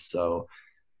onto. So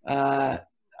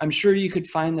I'm sure you could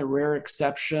find the rare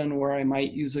exception where I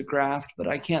might use a graft, but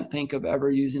I can't think of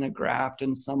ever using a graft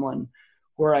in someone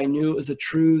where I knew it was a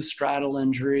true straddle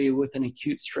injury with an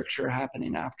acute stricture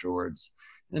happening afterwards.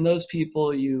 And those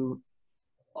people, you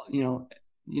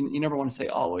never want to say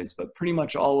always, but pretty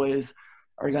much always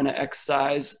are going to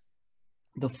excise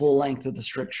the full length of the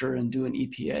stricture and do an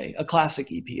EPA, a classic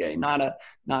EPA, not a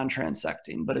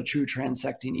non-transecting, but a true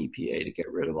transecting EPA to get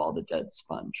rid of all the dead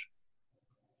sponge.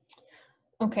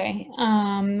 Okay.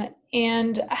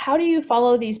 And how do you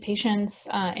follow these patients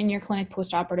in your clinic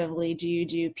postoperatively? Do you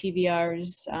do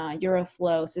PVRs,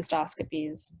 Uroflow,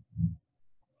 cystoscopies?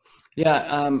 Yeah,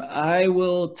 I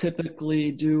will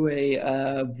typically do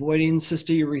a voiding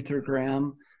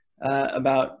cystourethrogram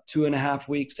about 2.5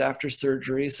 weeks after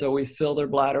surgery. So we fill their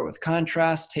bladder with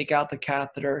contrast, take out the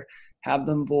catheter, have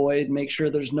them void, make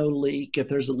sure there's no leak. If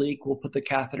there's a leak, we'll put the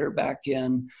catheter back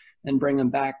in and bring them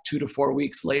back 2 to 4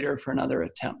 weeks later for another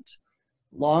attempt.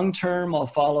 Long term, I'll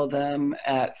follow them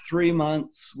at 3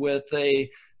 months with a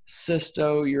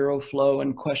cysto, Uroflow,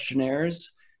 and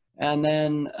questionnaires. And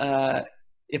then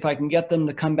if I can get them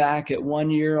to come back at 1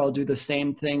 year, I'll do the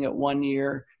same thing at 1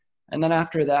 year. And then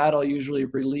after that, I'll usually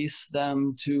release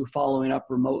them to following up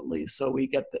remotely. So we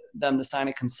get them to sign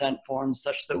a consent form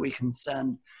such that we can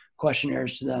send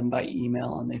questionnaires to them by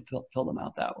email and they fill them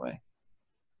out that way.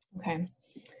 Okay.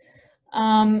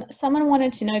 Someone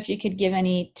wanted to know if you could give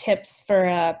any tips for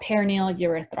perineal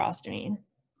urethrostomy.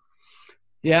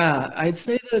 Yeah, I'd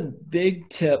say the big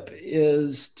tip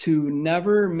is to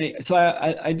never make, so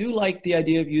I do like the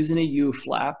idea of using a U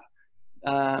flap.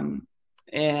 Um,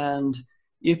 and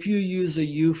if you use a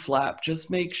U flap,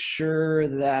 just make sure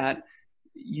that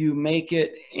you make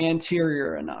it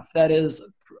anterior enough. That is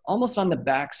almost on the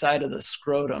back side of the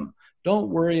scrotum.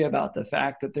 Don't worry about the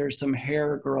fact that there's some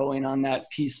hair growing on that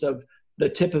piece of the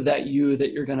tip of that U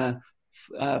that you're going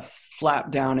to flap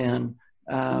down in.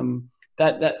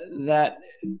 That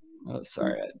oh,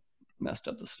 sorry, I messed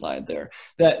up the slide there.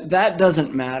 That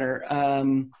doesn't matter.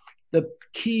 The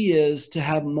key is to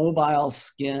have mobile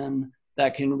skin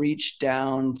that can reach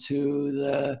down to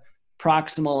the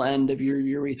proximal end of your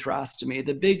urethrostomy.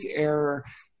 The big error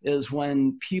is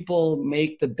when people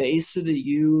make the base of the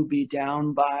U be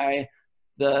down by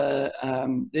the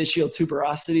ischial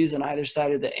tuberosities on either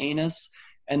side of the anus,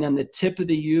 and then the tip of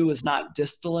the U is not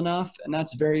distal enough, and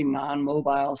that's very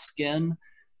non-mobile skin.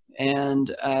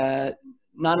 And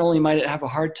not only might it have a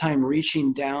hard time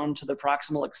reaching down to the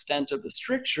proximal extent of the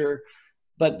stricture,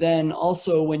 but then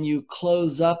also when you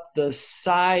close up the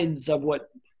sides of what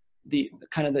the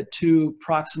kind of the two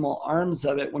proximal arms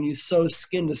of it, when you sew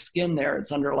skin to skin there,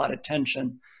 it's under a lot of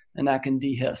tension and that can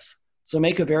dehiss. So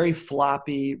make a very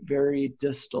floppy, very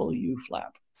distal U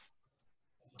flap.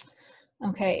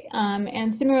 Okay,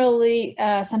 and similarly,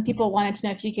 some people wanted to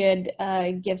know if you could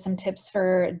give some tips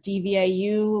for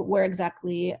DVIU. Where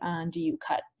exactly do you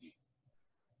cut?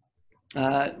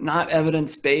 Not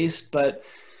evidence-based, but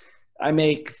I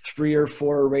make 3 or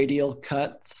 4 radial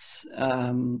cuts,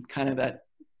 kind of at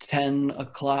 10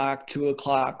 o'clock, 2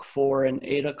 o'clock, 4 and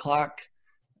 8 o'clock.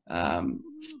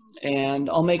 And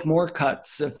I'll make more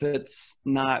cuts if it's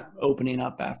not opening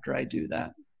up after I do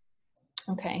that.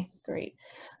 Okay, great.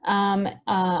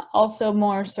 Also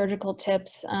more surgical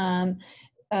tips.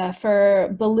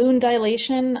 For balloon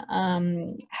dilation,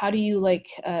 how do you like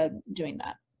doing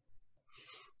that?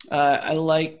 I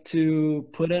like to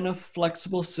put in a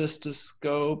flexible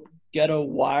cystoscope, get a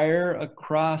wire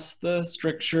across the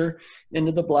stricture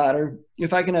into the bladder.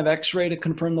 If I can have x-ray to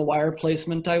confirm the wire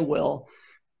placement, I will.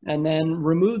 And then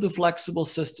remove the flexible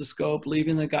cystoscope,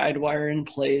 leaving the guide wire in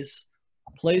place.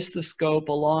 Place the scope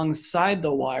alongside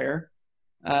the wire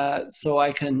so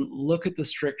I can look at the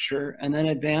stricture, and then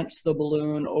advance the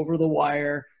balloon over the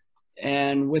wire,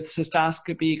 and with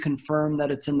cystoscopy confirm that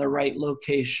it's in the right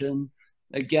location.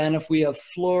 Again, if we have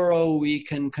fluoro, we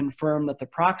can confirm that the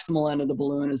proximal end of the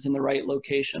balloon is in the right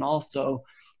location also,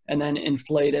 and then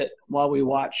inflate it while we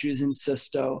watch using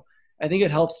cysto. I think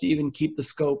it helps to even keep the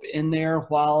scope in there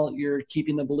while you're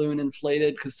keeping the balloon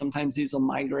inflated, because sometimes these will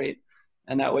migrate,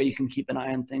 and that way you can keep an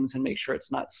eye on things and make sure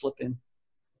it's not slipping.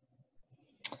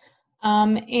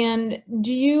 And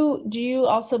do you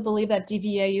also believe that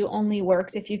DVIU only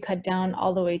works if you cut down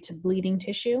all the way to bleeding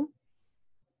tissue?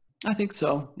 I think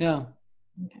so, yeah.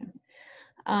 Okay.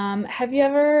 Have you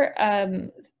ever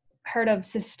heard of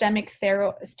systemic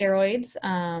steroids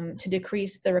to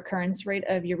decrease the recurrence rate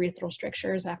of urethral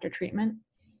strictures after treatment?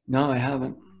 No, I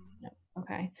haven't. No.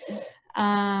 Okay.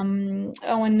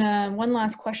 Oh, and one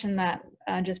last question that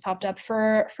just popped up.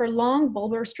 For long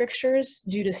bulbar strictures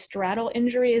due to straddle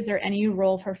injury, is there any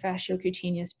role for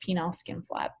fasciocutaneous penile skin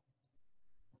flap?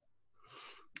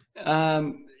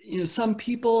 You know, some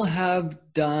people have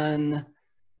done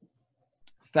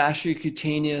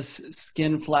fasciocutaneous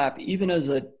skin flap even as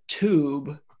a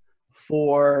tube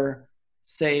for,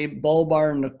 say,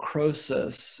 bulbar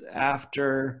necrosis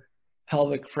after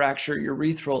pelvic fracture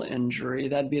urethral injury.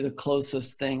 That'd be the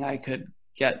closest thing I could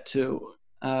get to.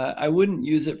 I wouldn't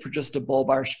use it for just a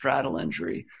bulbar straddle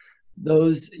injury.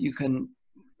 Those you can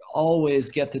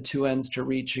always get the two ends to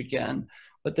reach again.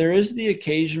 But there is the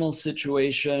occasional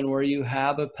situation where you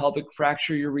have a pelvic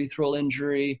fracture urethral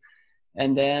injury,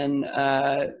 and then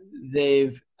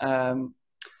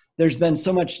there's been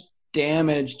so much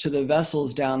damage to the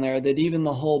vessels down there that even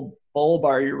the whole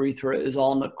bulbar urethra is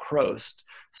all necrosed.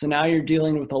 So now you're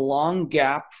dealing with a long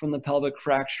gap from the pelvic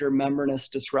fracture membranous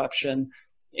disruption,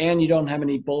 and you don't have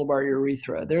any bulbar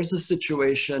urethra. There's a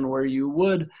situation where you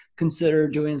would consider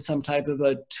doing some type of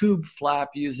a tube flap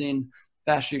using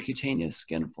fasciocutaneous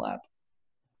skin flap.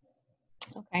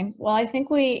 Okay, well, I think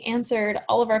we answered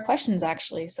all of our questions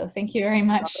actually, so thank you very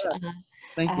much.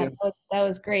 Thank you. That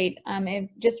was great.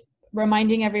 Just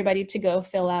reminding everybody to go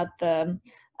fill out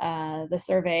the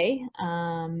survey,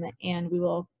 and we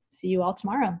will see you all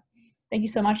tomorrow. Thank you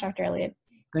so much, Dr. Elliot.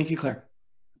 Thank you, Claire.